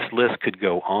this list could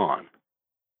go on.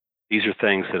 These are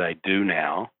things that I do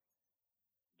now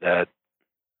that,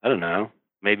 I don't know,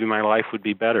 maybe my life would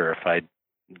be better if I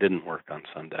didn't work on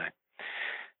Sunday.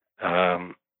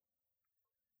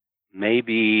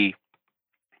 Maybe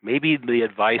the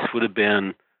advice would have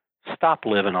been, stop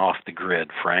living off the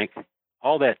grid, Frank.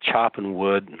 All that chopping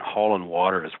wood and hauling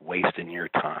water is wasting your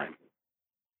time.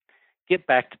 Get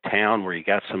back to town where you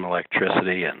got some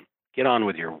electricity and get on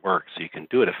with your work so you can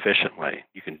do it efficiently.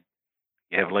 You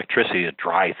have electricity to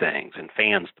dry things and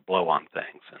fans to blow on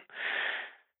things. And,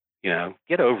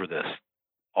 get over this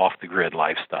off-the-grid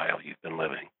lifestyle you've been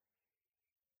living.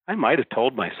 I might have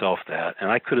told myself that,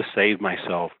 and I could have saved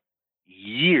myself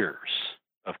years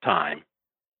of time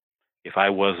if I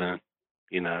wasn't,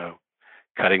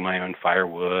 cutting my own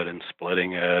firewood and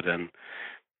splitting it. And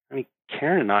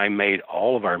Karen and I made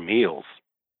all of our meals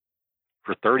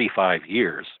for 35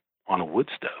 years on a wood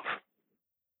stove,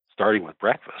 starting with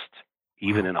breakfast,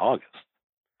 even in August.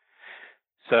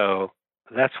 So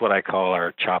that's what I call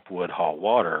our chop wood, haul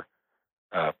water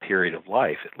period of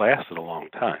life. It lasted a long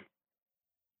time.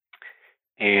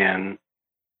 And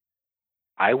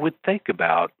I would think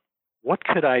about, what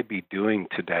could I be doing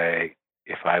today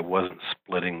if I wasn't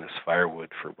splitting this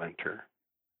firewood for winter?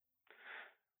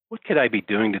 What could I be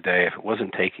doing today if it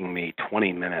wasn't taking me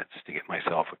 20 minutes to get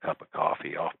myself a cup of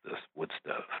coffee off this wood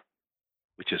stove,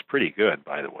 which is pretty good,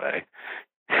 by the way,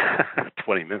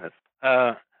 20 minutes.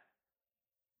 But,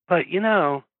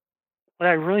 what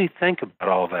I really think about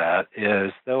all that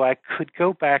is, though I could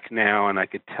go back now and I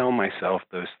could tell myself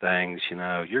those things,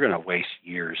 you're going to waste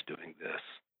years doing this,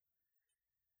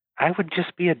 I would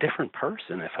just be a different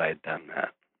person if I had done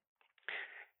that.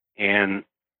 And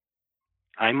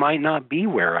I might not be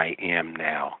where I am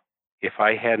now if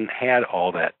I hadn't had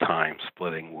all that time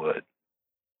splitting wood.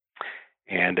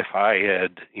 And if I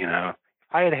had,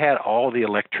 had all the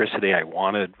electricity I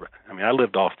wanted, I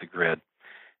lived off the grid,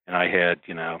 and I had,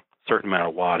 a certain amount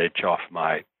of wattage off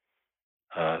my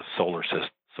solar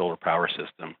power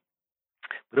system.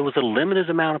 But it was a limited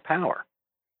amount of power.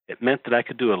 It meant that I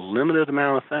could do a limited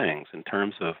amount of things in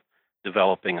terms of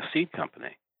developing a seed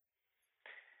company.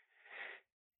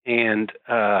 And,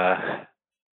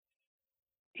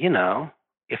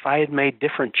 if I had made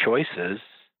different choices,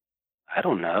 I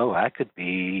don't know, I could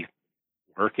be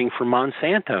working for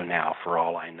Monsanto now, for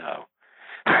all I know.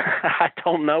 I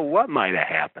don't know what might have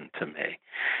happened to me.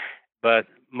 But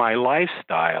my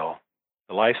lifestyle,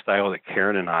 the lifestyle that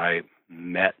Karen and I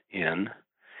met in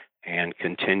and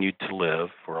continued to live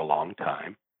for a long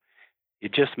time,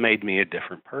 it just made me a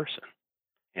different person.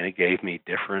 And it gave me a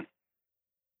different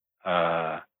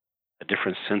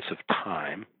sense of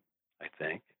time, I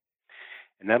think.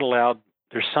 And that allowed,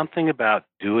 there's something about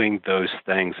doing those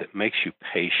things that makes you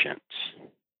patient.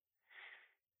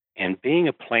 And being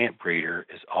a plant breeder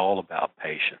is all about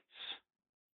patience.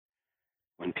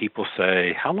 When people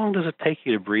say, how long does it take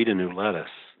you to breed a new lettuce?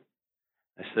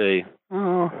 I say,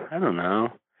 oh, I don't know,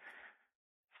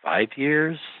 5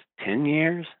 years, 10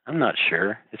 years? I'm not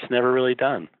sure. It's never really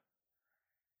done.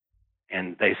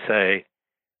 And they say,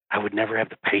 I would never have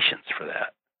the patience for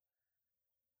that.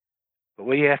 But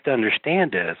what you have to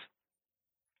understand is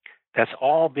that's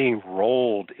all being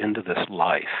rolled into this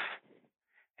life.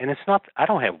 And it's not, I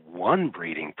don't have one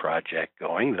breeding project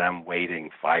going that I'm waiting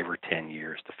 5 or 10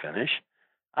 years to finish.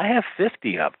 I have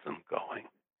 50 of them going.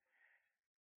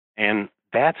 And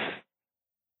that's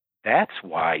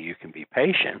why you can be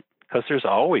patient, because there's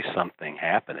always something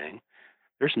happening.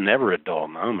 There's never a dull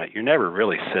moment. You're never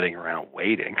really sitting around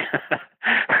waiting.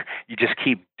 You just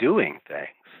keep doing things.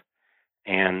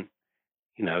 And,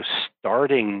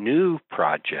 starting new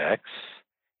projects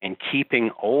and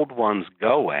keeping old ones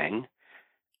going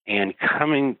and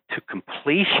coming to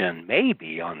completion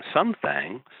maybe on some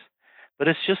things, but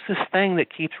it's just this thing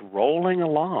that keeps rolling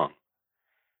along.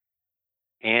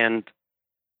 And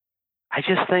I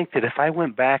just think that if I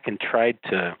went back and tried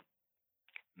to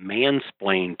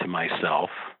mansplain to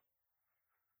myself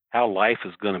how life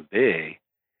is going to be,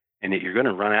 and that you're going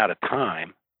to run out of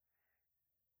time,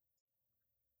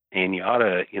 and you ought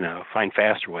to, find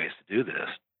faster ways to do this.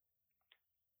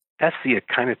 That's the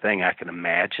kind of thing I can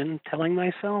imagine telling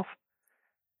myself,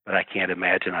 but I can't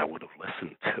imagine I would have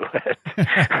listened to it.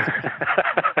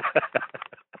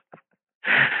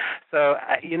 So,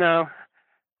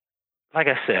 like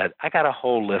I said, I got a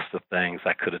whole list of things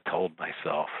I could have told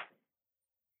myself.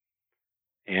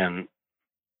 And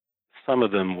some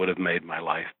of them would have made my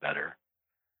life better.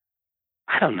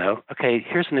 I don't know. Okay,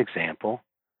 here's an example.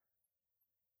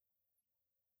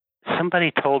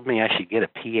 Somebody told me I should get a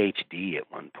PhD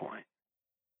at one point.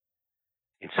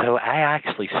 And so I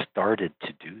actually started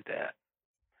to do that.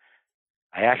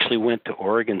 I actually went to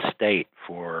Oregon State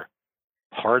for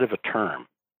part of a term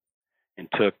and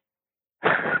took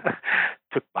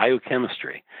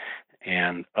biochemistry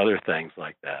and other things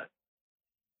like that,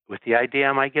 with the idea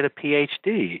I might get a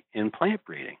PhD in plant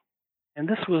breeding. And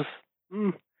this was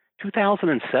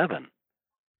 2007.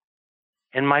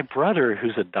 And my brother,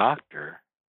 who's a doctor,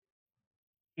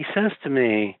 he says to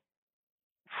me,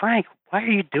 Frank, why are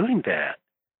you doing that?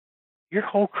 Your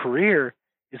whole career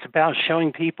is about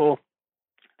showing people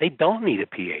they don't need a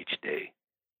PhD.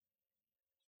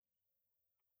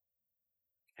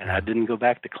 And I didn't go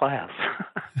back to class.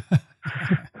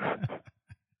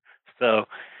 So,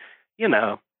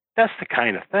 that's the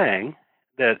kind of thing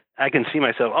that I can see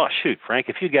myself, oh, shoot, Frank,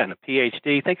 if you'd gotten a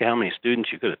PhD, think of how many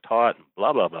students you could have taught and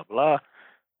blah, blah, blah, blah.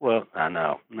 Well, I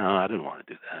know. No, I didn't want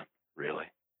to do that, really.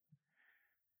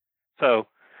 So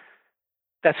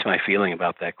that's my feeling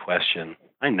about that question.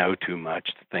 I know too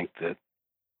much to think that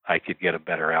I could get a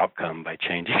better outcome by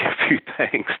changing a few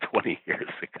things 20 years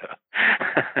ago.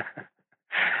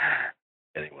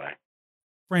 Anyway.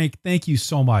 Frank, thank you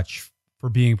so much for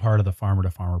being part of the Farmer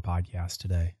to Farmer podcast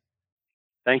today.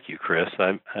 Thank you, Chris.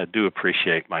 I do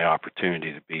appreciate my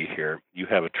opportunity to be here. You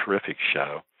have a terrific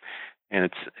show, and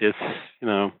it's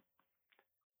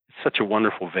such a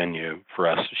wonderful venue for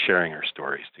us sharing our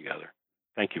stories together.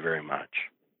 Thank you very much.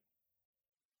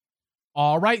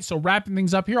 All right, so wrapping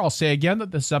things up here, I'll say again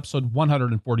that this is episode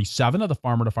 147 of the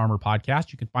Farmer to Farmer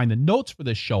podcast. You can find the notes for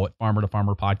this show at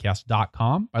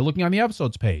farmertofarmerpodcast.com by looking on the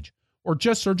episodes page or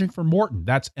just searching for Morton.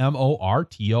 That's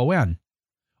Morton.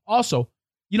 Also,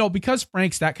 because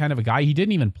Frank's that kind of a guy, he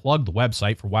didn't even plug the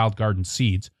website for Wild Garden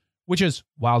Seeds, which is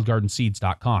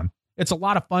wildgardenseeds.com. It's a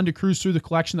lot of fun to cruise through the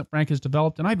collection that Frank has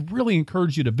developed, and I'd really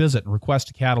encourage you to visit and request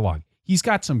a catalog. He's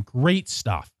got some great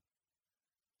stuff.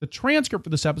 The transcript for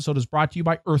this episode is brought to you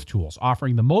by Earth Tools,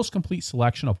 offering the most complete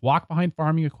selection of walk-behind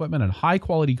farming equipment and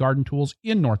high-quality garden tools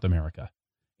in North America.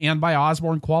 And by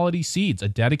Osborne Quality Seeds, a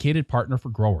dedicated partner for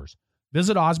growers.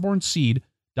 Visit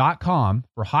osborneseed.com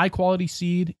for high-quality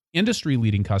seed,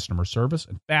 industry-leading customer service,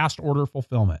 and fast order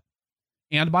fulfillment.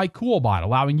 And by CoolBot,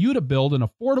 allowing you to build an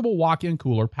affordable walk-in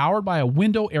cooler powered by a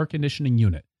window air conditioning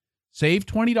unit. Save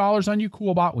 $20 on your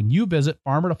CoolBot when you visit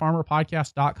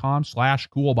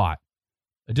farmertofarmerpodcast.com/CoolBot.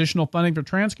 Additional funding for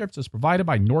transcripts is provided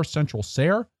by North Central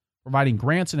SARE, providing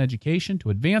grants and education to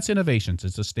advance innovations in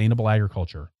sustainable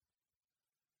agriculture.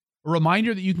 A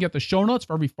reminder that you can get the show notes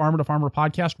for every Farmer to Farmer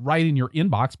podcast right in your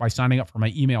inbox by signing up for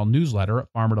my email newsletter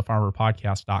at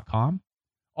farmertofarmerpodcast.com.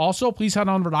 Also, please head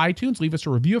on over to iTunes, leave us a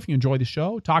review if you enjoy the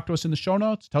show, talk to us in the show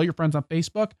notes, tell your friends on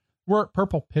Facebook. We're at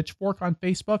Purple Pitchfork on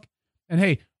Facebook. And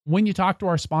hey, when you talk to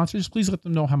our sponsors, please let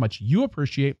them know how much you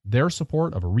appreciate their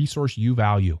support of a resource you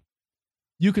value.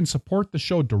 You can support the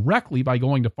show directly by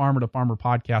going to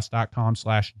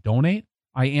farmertofarmerpodcast.com/donate.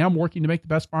 I am working to make the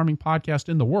best farming podcast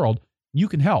in the world. You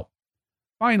can help.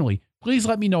 Finally, Please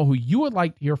let me know who you would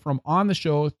like to hear from on the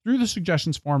show through the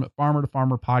suggestions form at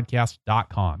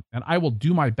farmertofarmerpodcast.com, and I will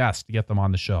do my best to get them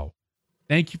on the show.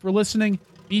 Thank you for listening.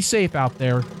 Be safe out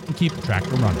there and keep the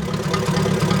tractor running.